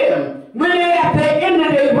into them when they're at the end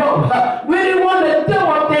of their rope, when they want to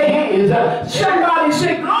throw up their hands. Somebody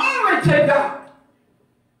say, glory to God.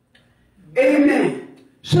 Amen.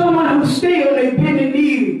 Someone who stay on their bended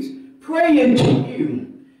knees, praying to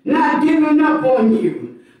you, not giving up on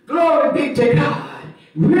you. Glory be to God.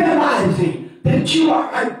 Realizing that you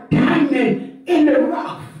are a diamond in the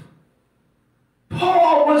rough.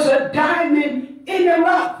 Paul was a diamond in the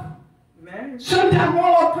rough. Man. Sometimes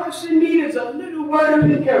all a person needs is a little word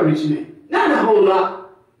of encouragement. Not a whole lot.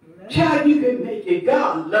 Child, you can make it.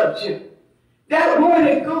 God loves you. That word,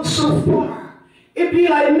 it goes so far. It be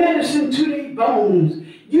like medicine to their bones.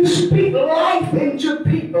 You speak life into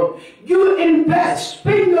people. You invest.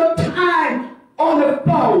 Spend your time on the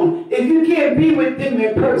phone if you can't be with them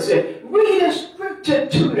in person. Read a scripture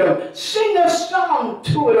to them. Sing a song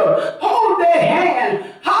to them. Hold their hand.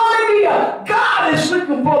 Hallelujah. God is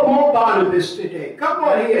looking for more Barnabas today. Come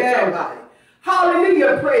on here, somebody.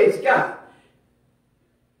 Hallelujah. Praise God.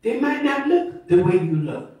 They might not look the way you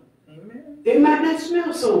look. Amen. They might not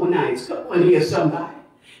smell so nice. Come on here, somebody.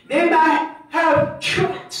 They might have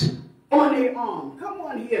tracks on their arm. Come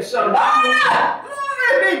on here, somebody.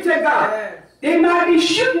 Glory be to God. Yes. They might be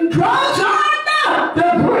shooting drugs on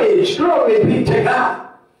the bridge. Glory be to God.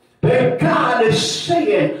 But God is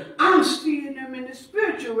saying, I'm seeing them in the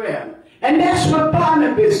spiritual realm. And that's what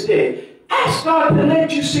Barnabas did. Ask God to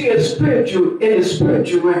let you see in the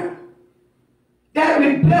spiritual realm. That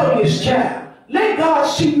rebellious child. Let God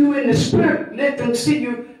see you in the spirit. Let them see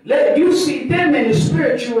you. Let you see them in the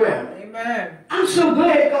spiritual realm. Amen. I'm so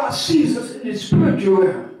glad God sees us in the spiritual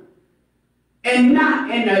realm and not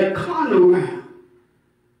in the carnal realm.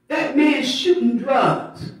 That man shooting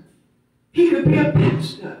drugs. He could be a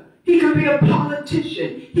pastor. He could be a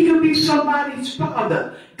politician. He could be somebody's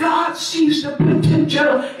father. God sees the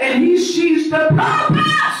potential and he sees the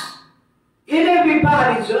purpose in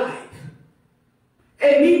everybody's life.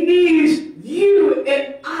 And he needs you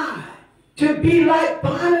and I to be like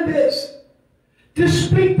Barnabas, to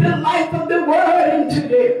speak the life of the word into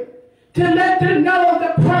them, to let them know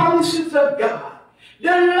the promises of God, the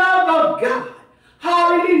love of God.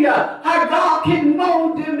 Hallelujah. How God can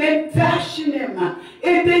mold them and fashion them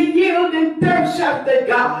if they yield and thirst after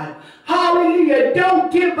God. Hallelujah.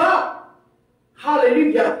 Don't give up.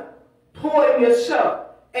 Hallelujah. Pouring yourself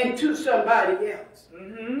into somebody else.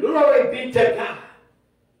 Glory be to God.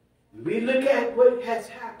 We look at what has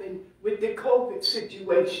happened with the COVID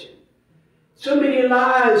situation. So many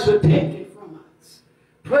lives were taken from us.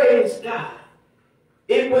 Praise God.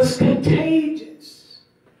 It was contagious.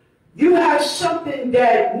 You have something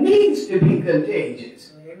that needs to be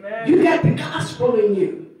contagious. Amen. You got the gospel in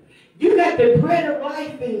you. You got the bread of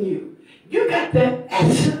life in you. You got the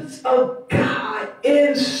essence of God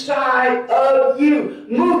inside of you.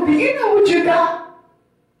 Move. Do you know what you got?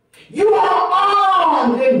 You are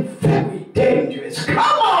armed and very dangerous. Come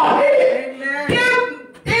on here.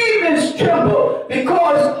 Demons tremble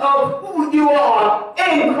because of who you are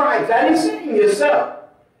in Christ. I didn't say in yourself.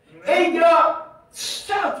 In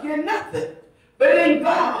yourself, you're nothing. But in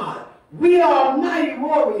God, we are mighty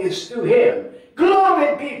warriors through him.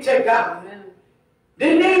 Glory be to God.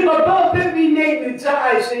 The name above every name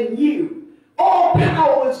resides in you. All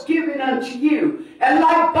power is given unto you. And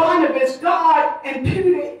like Barnabas, God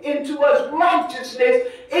imputed into us righteousness.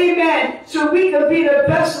 Amen. So we can be the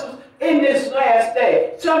vessels in this last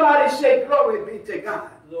day. Somebody say, glory be to God.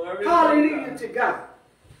 Glory Hallelujah to God.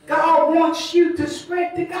 God wants you to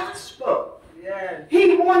spread the gospel. Yes.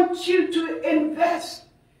 He wants you to invest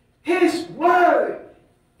his word,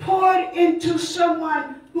 pour it into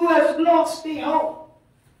someone who has lost their hope.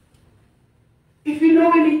 If you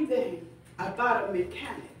know anything about a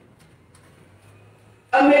mechanic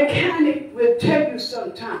will tell you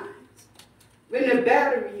sometimes when the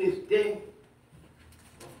battery is dead,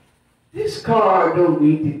 this car don't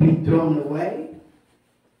need to be thrown away.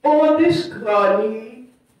 All this car needs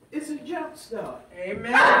is a jump start.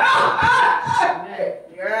 Amen.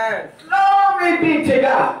 Yes. Glory be to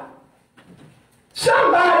God.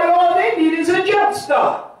 Somebody, all they need is a jump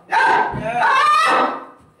start.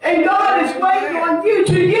 And God is waiting on you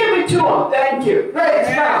to give it to them. Thank you. Praise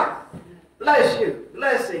God. Bless you.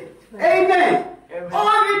 Blessing. Amen.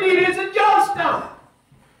 All you need is a jump start.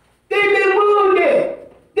 They've been wounded.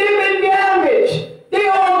 They've been damaged. They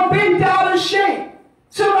all bent out of shape.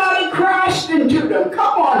 Somebody crashed into them.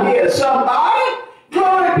 Come on here, somebody.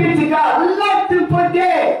 Glory be to God. Let them put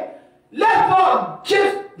dead. Let them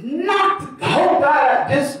just knock hope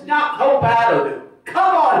out of them.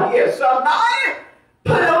 Come on here, somebody.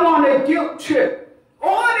 Put them on a guilt trip.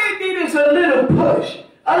 All they need is a little push,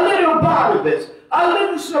 a little Barnabas, a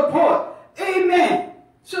little support. Amen.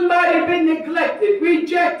 Somebody been neglected,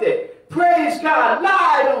 rejected. Praise God.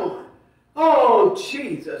 Lied on. Oh,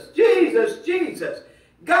 Jesus, Jesus, Jesus.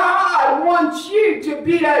 God wants you to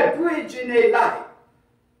be that bridge in their life.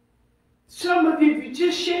 Some of you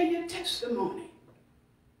just share your testimony.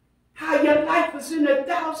 How your life was in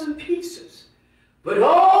 1,000 pieces. But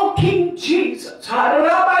oh, King Jesus, put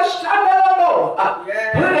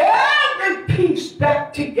every piece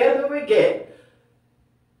back together again.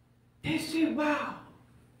 They say, wow,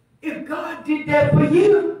 if God did that for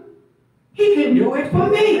you, he can do it for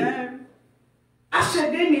me. I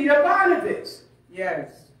said, they need a Barnabas.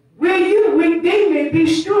 Yes. Where you weak, they may be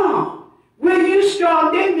strong. Where you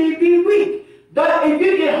strong, they may be weak. But if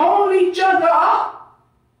you can hold each other up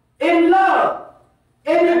in love,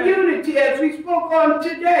 and in unity, as we spoke on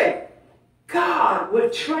today, God will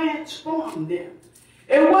transform them.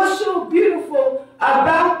 And what's so beautiful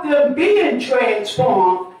about them being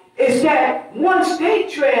transformed is that once they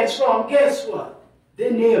transform, guess what?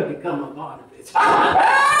 Then they'll become a Barnabas.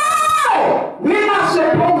 No! We're not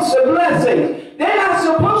supposed to bless it. They're not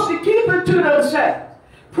supposed to keep it to themselves.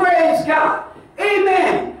 Praise God.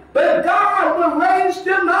 Amen. But God will raise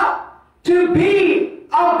them up to be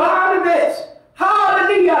a Barnabas.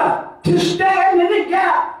 Hallelujah. To stand in the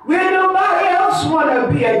gap where nobody else want to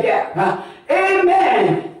be a gap.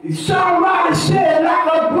 Amen. Somebody said, like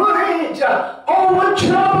a bridge over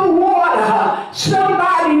troubled water.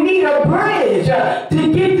 Somebody need a bridge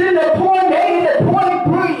to get to the point A to point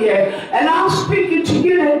B. And I'm speaking to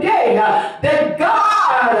you today that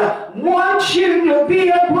God wants you to be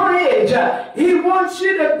a bridge. He wants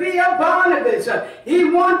you to be a Barnabas. He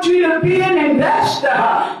wants you to be an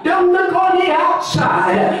investor. Don't look on the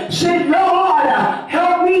outside. Say, Lord,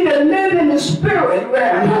 help me to live in the spirit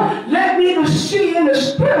realm. Let me to see in the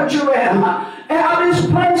spiritual realm how this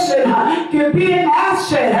person can be an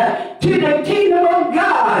asset to the kingdom of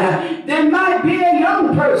God. There might be a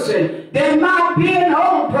young person. There might be an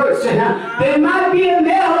old person. There might be a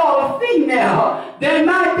male or a female. They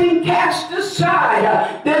might be cast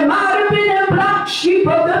aside. There might have been a black sheep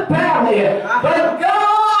of the family. But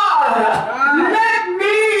God, let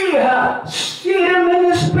me see them in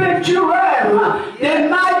the spiritual realm. They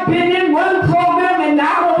might have been in one program and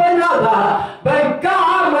out of another. But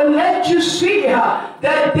God will let you see that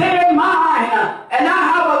they're mine. And I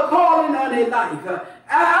have a calling on their life.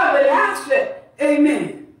 I have an asset.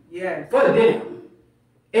 Amen. Yes. For them.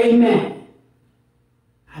 Amen.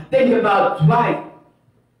 I think about Dwight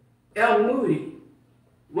L. Moody,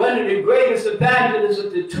 one of the greatest evangelists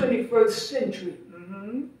of the 21st century.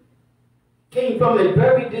 Came from a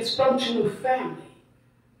very dysfunctional family.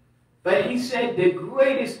 But he said the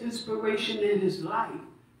greatest inspiration in his life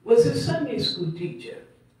was his Sunday school teacher.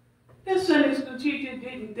 That Sunday school teacher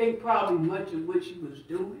didn't think probably much of what she was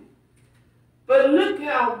doing. But look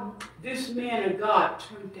how this man of God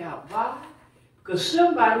turned out. Why? Because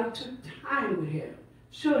somebody took time with him,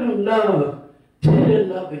 showed him love, tender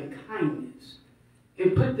love and kindness,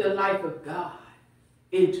 and put the life of God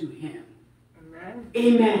into him. Amen.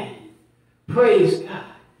 Amen. Praise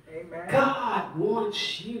God. Amen. God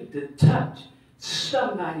wants you to touch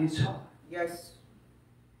somebody's heart. Yes.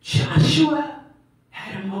 Joshua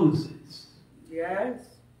had Moses. Yes.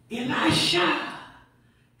 Elisha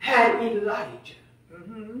had Elijah.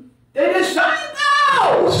 The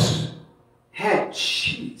disciples had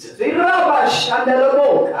Jesus. Yes.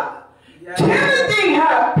 Timothy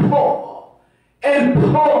had Paul, and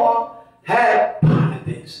Paul had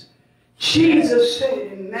Barnabas. Jesus said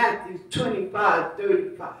in Matthew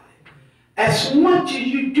 25:35, as much as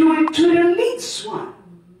you do it to the least one,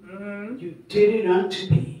 you did it unto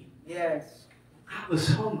me. Yes. I was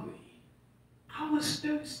hungry. I was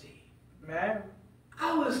thirsty. Man.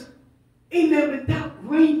 I was, amen, without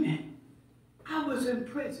raiment. I was in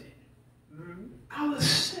prison. I was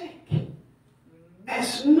sick.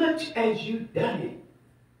 As much as you done it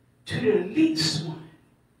to the least one,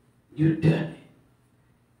 you done it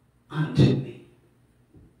unto me.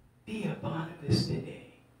 Be a Barnabas today.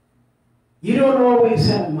 You don't always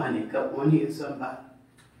have money. Come on here, somebody.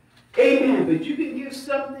 Amen. But you can give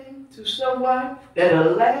something to someone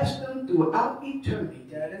that'll last them throughout eternity.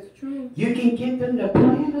 That is true. You can give them the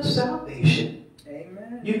plan of salvation.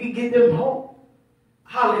 Amen. You can give them hope.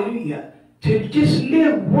 Hallelujah. To just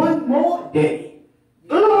live one more day.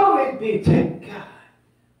 Glory be to God.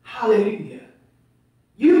 Hallelujah.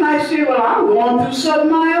 You might say, well, I'm going through something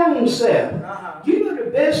my own self. You know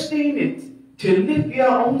the best thing is to lift your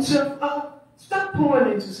own self up. Stop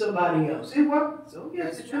pouring into somebody else. It works. Oh,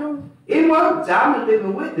 yes, That's true. It works. I'm a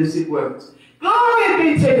living witness. It works.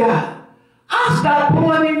 Glory be to God. I stopped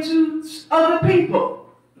pouring into other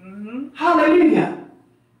people. Hallelujah.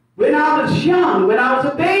 When I was young, when I was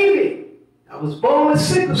a baby, I was born with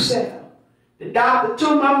sickle cell. The doctor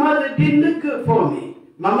told my mother it didn't look good for me.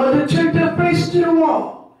 My mother turned her face to the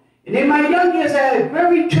wall. And in my young years, I had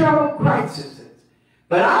very terrible crises.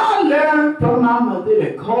 But I learned from my mother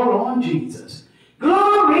to call on Jesus.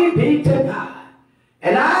 Glory be to God.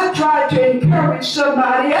 And I tried to encourage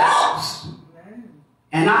somebody else.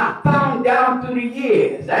 And I found down through the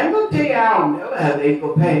years, I ain't going to tell you I don't never have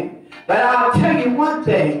ankle pain, but I'll tell you one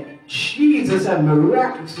thing, Jesus has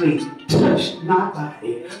miraculously touched my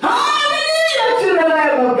body. Hallelujah to the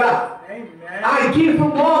Lamb of God. Amen. I give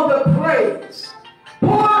him all the praise.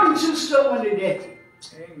 Pour into someone today.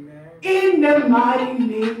 Amen. In the mighty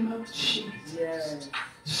name of Jesus. Yes.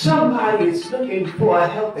 Somebody is looking for a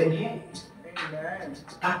helping hand. Amen.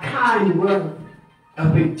 A kind word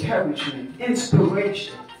of encouragement,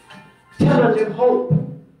 inspiration, telling them hope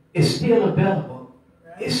is still available.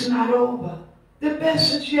 It's not over. The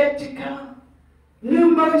best is yet to come.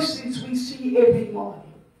 New mercies we see every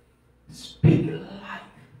morning. Speak life.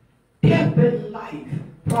 Death and life.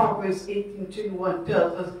 Proverbs 18:21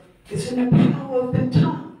 tells us it's in the power of the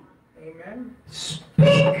tongue. Amen.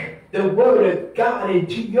 Speak the word of God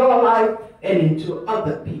into your life and into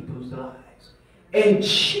other people's lives. And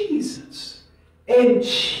Jesus, in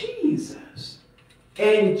Jesus'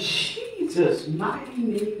 mighty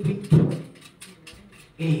name we pray.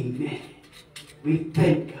 Amen. We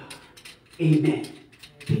thank God. Amen.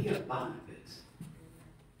 Be a Barnabas.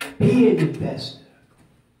 Be an investor.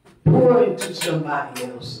 Pour into somebody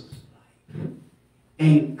else's life.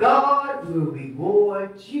 And God will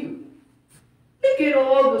reward you. Look at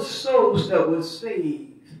all the souls that were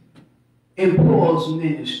saved in Paul's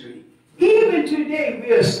ministry. Even today,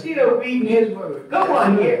 we are still reading his word. Go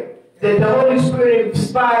on here. That the Holy Spirit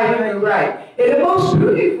inspired him to write. And the most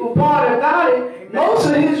beautiful part about it, most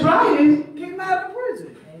of his writings came out of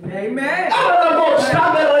prison. Amen.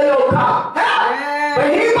 But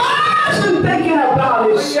he wasn't thinking about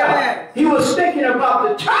himself. He was thinking about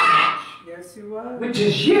the church. Yes, he was. Which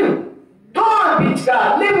is you. Glory be to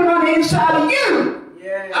God. Living on the inside of you.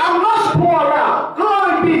 Yes. I must pour out.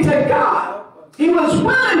 Glory be to God. He was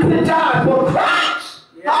willing to die for Christ.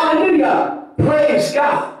 Yes. Hallelujah. Praise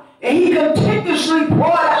God. And he continuously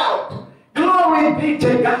poured out. Glory be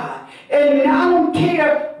to God. And I don't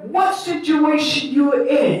care what situation you're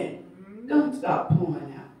in. Don't stop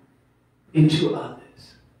pouring out into others.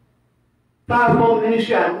 Five-fold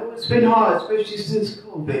ministry, I know it's been hard, especially since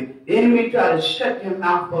COVID. The enemy tried to shut your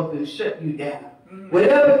mouth up and shut you down.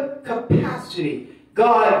 Whatever capacity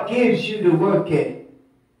God gives you to work in,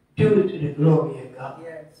 do it to the glory of God.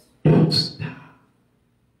 Yes. Don't stop.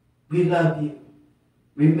 We love you.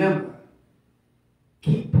 Remember,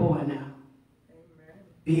 keep pouring out. Amen.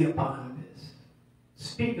 Be a Barnabas.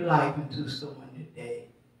 Speak life into someone today.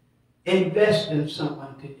 Invest in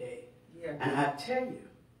someone today. Yeah. And I tell you,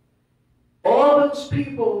 all those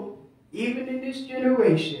people, even in this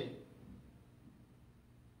generation,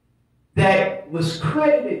 that was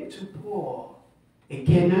credited to Paul, it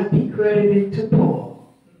cannot be credited to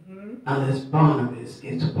Paul unless Barnabas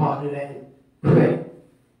gets a part of that credit.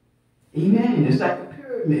 Amen. It's like a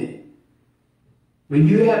pyramid. When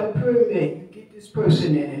you have a pyramid, you get this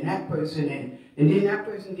person in and that person in, and then that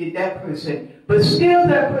person get that person. But still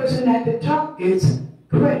that person at the top gets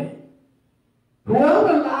credit.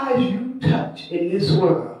 Whoever lives you touch in this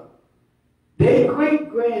world, their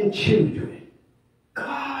great-grandchildren,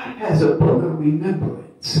 God has a book of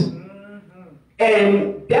remembrance.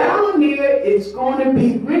 And down there it's going to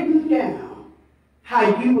be written down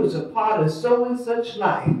how you was a part of so and such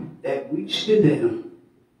life that reached to them.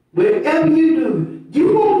 Wherever you do,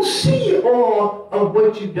 you won't see all of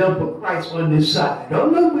what you've done for Christ on this side.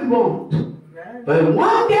 Don't know we won't. But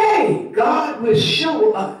one day, God will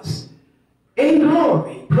show us in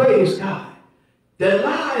glory, praise God, the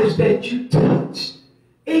lives that you touched.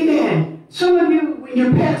 Amen. Some of you, when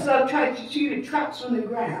you pass out tracks, you see the tracks on the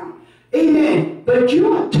ground. Amen. But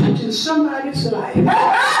you are touching somebody's life.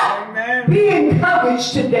 Amen. Be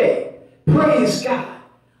encouraged today. Praise God.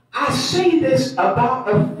 I say this about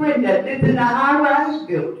a friend that lived in a high-rise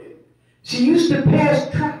building. She used to pass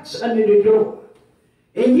tracts under the door.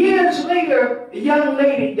 And years later, a young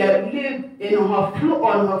lady that lived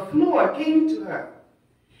on her floor came to her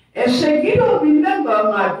and said, "You don't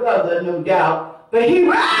remember my brother, no doubt, but he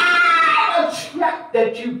ran a tract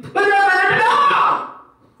that you put under the door.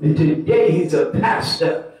 And today he's a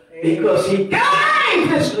pastor because he gave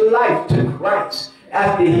his life to Christ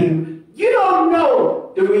after he." You don't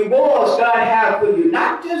know the rewards God has for you,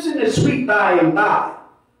 not just in the sweet by and by,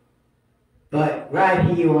 but right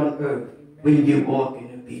here on earth when you walk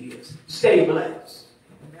in obedience. Stay blessed.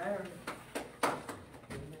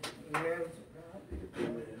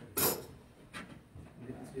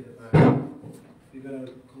 We're going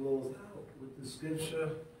to close out with the scripture.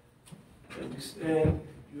 As we stand,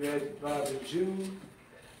 you read the Bible of Jude.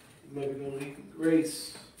 Maybe going to leave in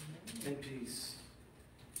grace and peace.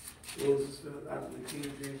 Those is out of the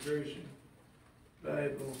King James Version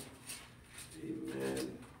Bible. Amen.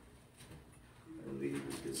 I'll leave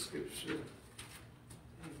with this scripture.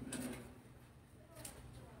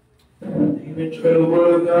 Amen. Do you enjoy the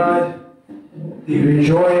word of God? Do you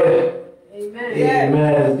enjoy it? Amen.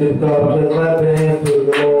 Amen. Give God a clap of hands for the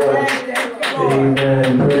Lord.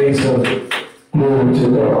 Amen. Praise Him. Glory to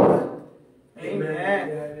God. Amen.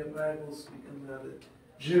 Yeah, your Bibles, we come out of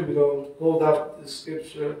Jude. We're going to hold out the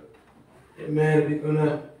scripture. Amen. We're going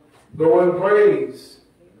to go in praise.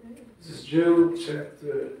 This is Jude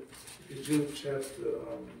chapter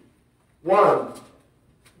 1,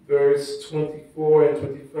 verse 24 and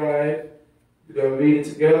 25. We're going to read it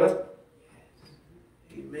together.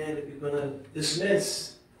 Amen. If you're going to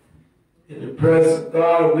dismiss in the presence of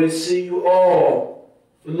God, we'll see you all.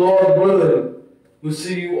 The Lord willing, we'll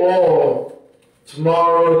see you all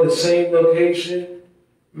tomorrow at the same location,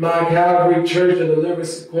 Mount Calvary Church of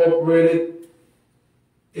Deliverance Incorporated.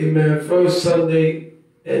 Amen. First Sunday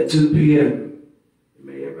at 2 p.m.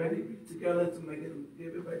 May everybody be together to make it, give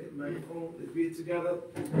everybody the microphone to be together.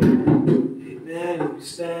 Amen. And we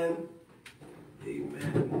stand.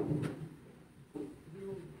 Amen.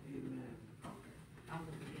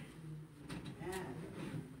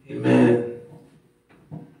 Amen.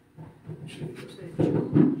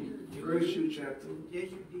 First Jude chapter. Yes,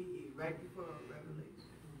 you did. Right before Revelation.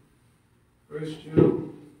 First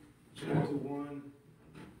Jude chapter 1.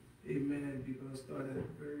 Amen. We're going to start at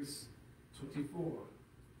verse 24.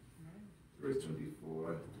 Verse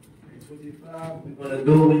 24 and 25. We're going to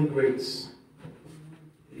go in grace.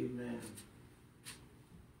 Amen.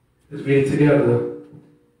 Let's read it together.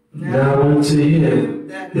 Now unto him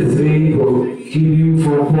that is able to keep you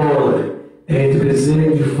from falling and to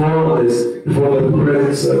present you faultless before the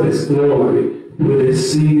presence of his glory with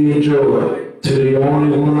exceeding joy, to the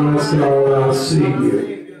only wise God our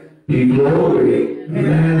Savior, be glory,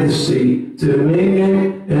 majesty,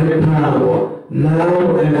 dominion, and power,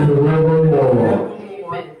 now and forevermore.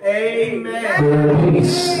 Amen. Go in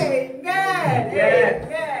peace. Amen. Amen.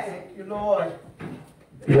 Thank you, Lord.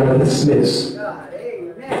 You are dismissed. God,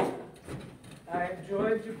 amen. I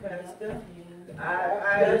enjoyed you, Pastor.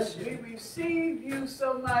 We received you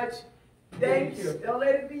so much. Thank you. Don't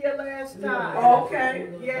let it be your last time. Okay.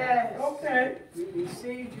 Yes. Okay. We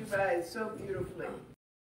received you guys so beautifully.